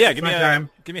 Yeah, It's give my me time.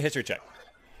 a history check.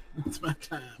 It's my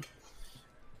time.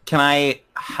 Can I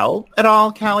help at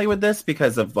all, Callie, with this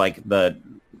because of like the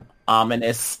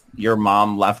ominous your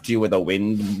mom left you with a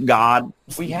wind god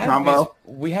We have combo?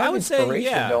 we I have would say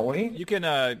inspiration, yeah. don't we? You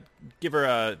can give her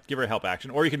a help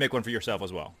action, or you can make one for yourself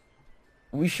as well.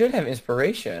 We should have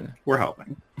inspiration. We're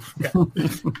helping.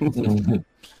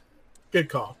 Good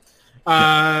call.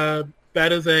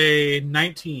 That is a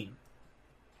 19.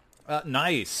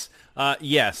 Nice.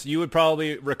 Yes, you would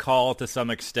probably recall to some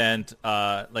extent,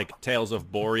 like Tales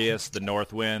of Boreas, the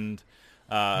North Wind.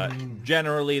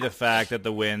 Generally, the fact that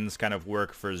the winds kind of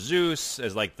work for Zeus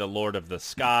as like the Lord of the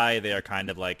Sky. They are kind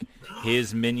of like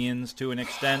his minions to an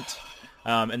extent.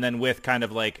 And then with kind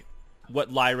of like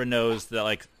what Lyra knows, that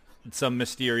like some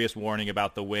mysterious warning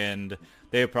about the wind,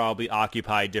 they probably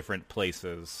occupy different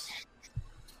places.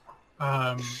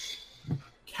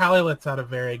 Callie lets out a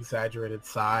very exaggerated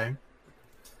sigh.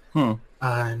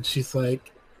 And she's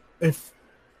like, if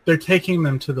they're taking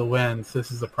them to the winds,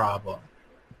 this is a problem.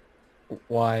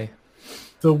 Why?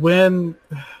 The wind...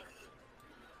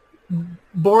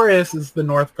 Boreas is the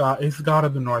north god. He's the god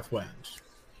of the north wind.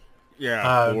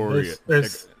 Yeah, Boreas.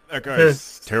 there's- That guy's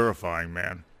there's- terrifying,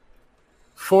 man.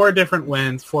 4 different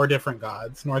winds, 4 different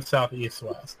gods. North, south, east,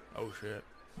 west. Oh, shit.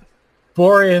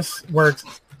 Boreas works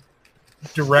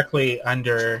directly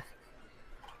under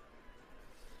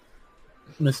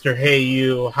Mr. Hey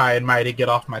You, high and mighty, get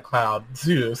off my cloud,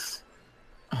 Zeus.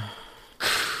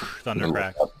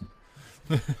 Thundercrack.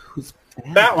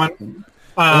 That one.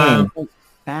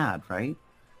 Bad, right?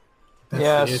 That's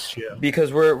Yes, the issue.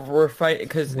 because we're fighting.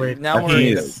 Because now That's we're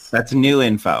new. That's new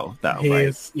info, though, right?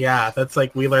 He's, yeah, that's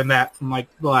like, we learned that from like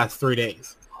the last 3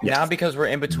 days. now because we're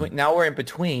in between. Now we're in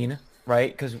between,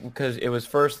 right? Because it was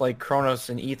first like Kronos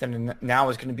and Ethan, and now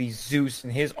it's going to be Zeus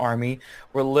and his army.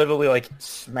 We're literally like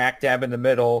smack dab in the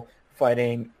middle,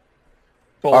 fighting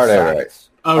both All right, sides. all right.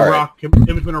 A All right. rock, in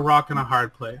between a rock and a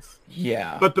hard place.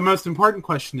 Yeah. But the most important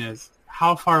question is,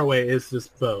 how far away is this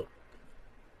boat?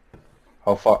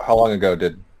 How long ago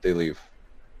did they leave?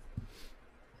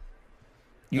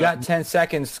 You got 10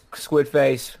 seconds, Squid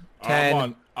Face.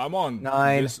 10. I'm on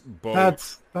 9. this boat.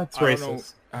 That's I don't know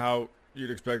racist. how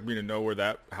you'd expect me to know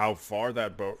how far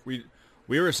that boat. We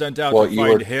were sent out Well, to you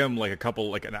find were- him like a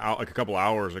couple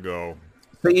hours ago.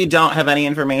 So you don't have any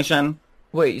information?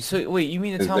 Wait, you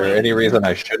mean to Is tell there me? any reason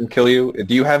I shouldn't kill you?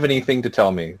 Do you have anything to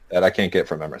tell me that I can't get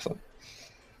from Emerson?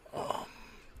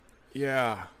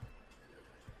 Yeah.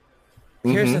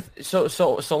 Here's the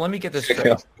so let me get this straight.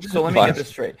 Yeah. So let me Fine. get this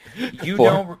straight. You 4,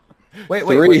 don't. Wait.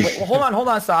 3. Hold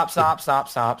on.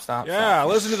 Stop. Yeah,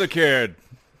 listen to the kid.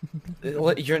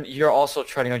 You're also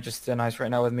treading on just thin ice right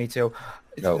now with me too.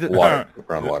 No, The- water.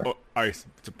 Ground water. Oh, ice.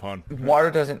 It's a pun. Water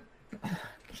doesn't.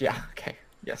 Yeah. Okay.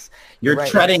 Yes. You're right.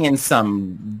 treading in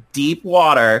some deep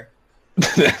water.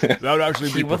 That would actually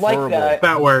He be would like preferable. that.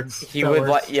 That works. He That would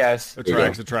works. like. Yes. The There you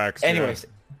tracks. The tracks. Anyways.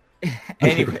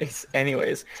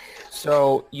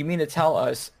 So you mean to tell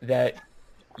us that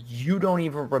you don't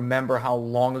even remember how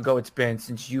long ago it's been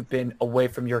since you've been away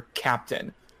from your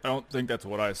captain? I don't think that's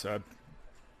what I said.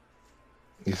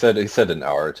 He said an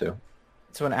hour or two.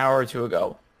 So an hour or two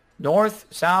ago. North,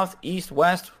 south, east,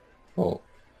 west. Well,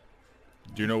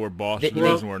 Do you know where Boston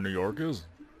Well- is and where New York is?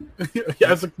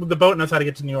 Yeah, it's like the boat knows how to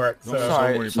get to New York. No, So. so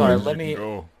Sorry, many sorry, places let you me- can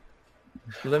go.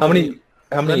 Let how me- many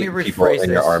let me people rephrase in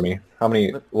your this. army? How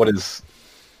many? What is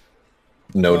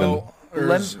Noden? Well,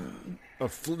 there's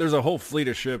there's a whole fleet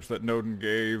of ships that Nodin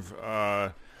gave.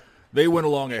 They went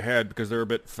along ahead because they're a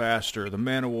bit faster. The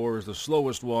Man of War is the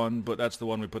slowest one, but that's the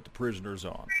one we put the prisoners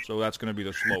on. So that's going to be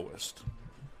the slowest.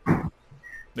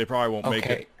 They probably won't make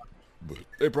it.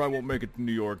 They probably won't make it to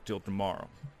New York till tomorrow.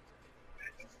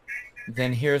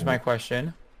 Then here's my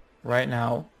question. Right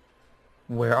now,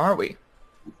 where are we?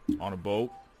 On a boat.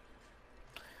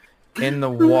 In the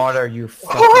water, you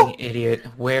fucking idiot.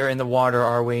 Where in the water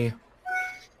are we?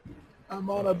 I'm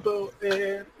on a boat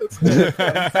and it's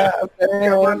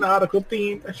a nautical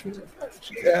theme.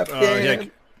 Yeah,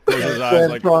 close his eyes.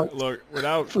 Like, look,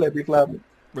 without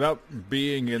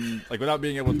being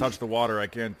able to touch the water, I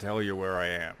can't tell you where I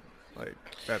am. Like,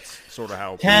 that's sort of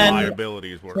how my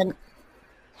abilities work.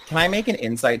 Can I make an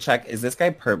insight check? Is this guy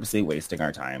purposely wasting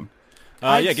our time?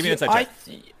 Yeah, give me an insight check.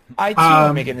 I too want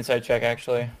to make an insight check,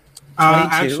 actually.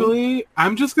 Actually,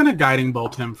 I'm just going to guiding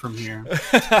bolt him from here.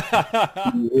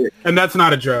 And that's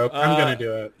not a joke. I'm going to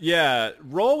do it. Yeah,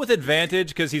 roll with advantage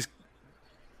because he's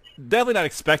definitely not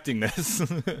expecting this.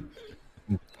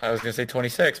 I was going to say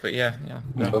 26, but yeah.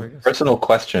 A personal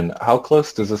question. How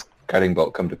close does this guiding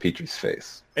bolt come to Petrie's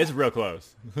face? It's real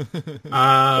close.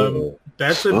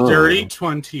 That's a dirty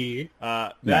 20.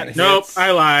 Nope,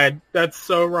 I lied. That's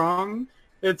so wrong.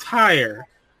 It's higher.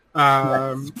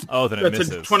 Then it that's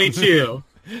misses. A 22.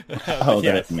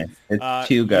 Then it missed. It's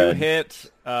too good. You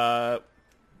hit,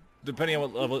 depending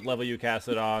on what level you cast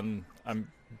it on,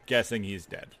 I'm guessing he's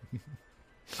dead.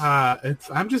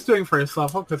 I'm just doing first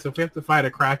level because if we have to fight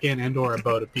a Kraken and or a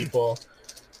boat of people,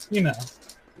 you know.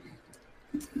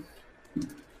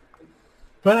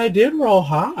 But I did roll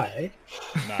high.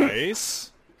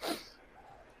 Nice.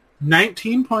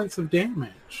 19 points of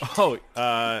damage. Oh,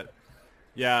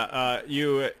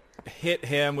 you hit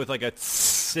him with like a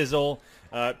sizzle,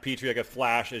 Petrie, like a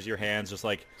flash as your hands just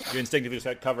like, you instinctively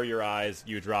just cover your eyes,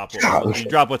 you drop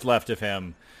what's left of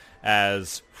him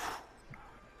as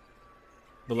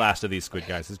the last of these squid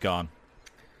guys is gone.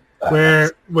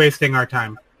 We're wasting our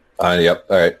time. Yep.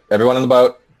 All right. Everyone on the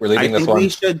boat. We're leaving this one. I think we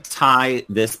should tie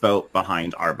this boat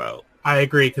behind our boat. I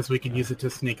agree, because we can use it to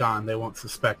sneak on. They won't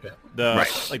suspect it.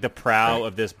 The prow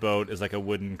of this boat is like a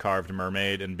wooden carved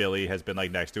mermaid, and Billy has been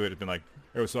like next to it. Has been like,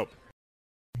 "Hey, what's up?"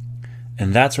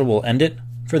 And that's where we'll end it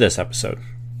for this episode.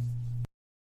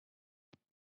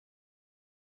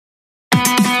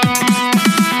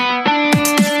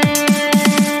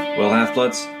 Well,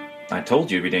 Half-Bloods, I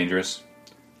told you to be dangerous.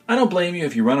 I don't blame you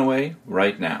if you run away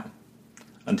right now.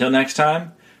 Until next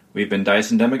time, we've been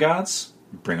Dice and Demigods.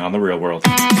 Bring on the real world.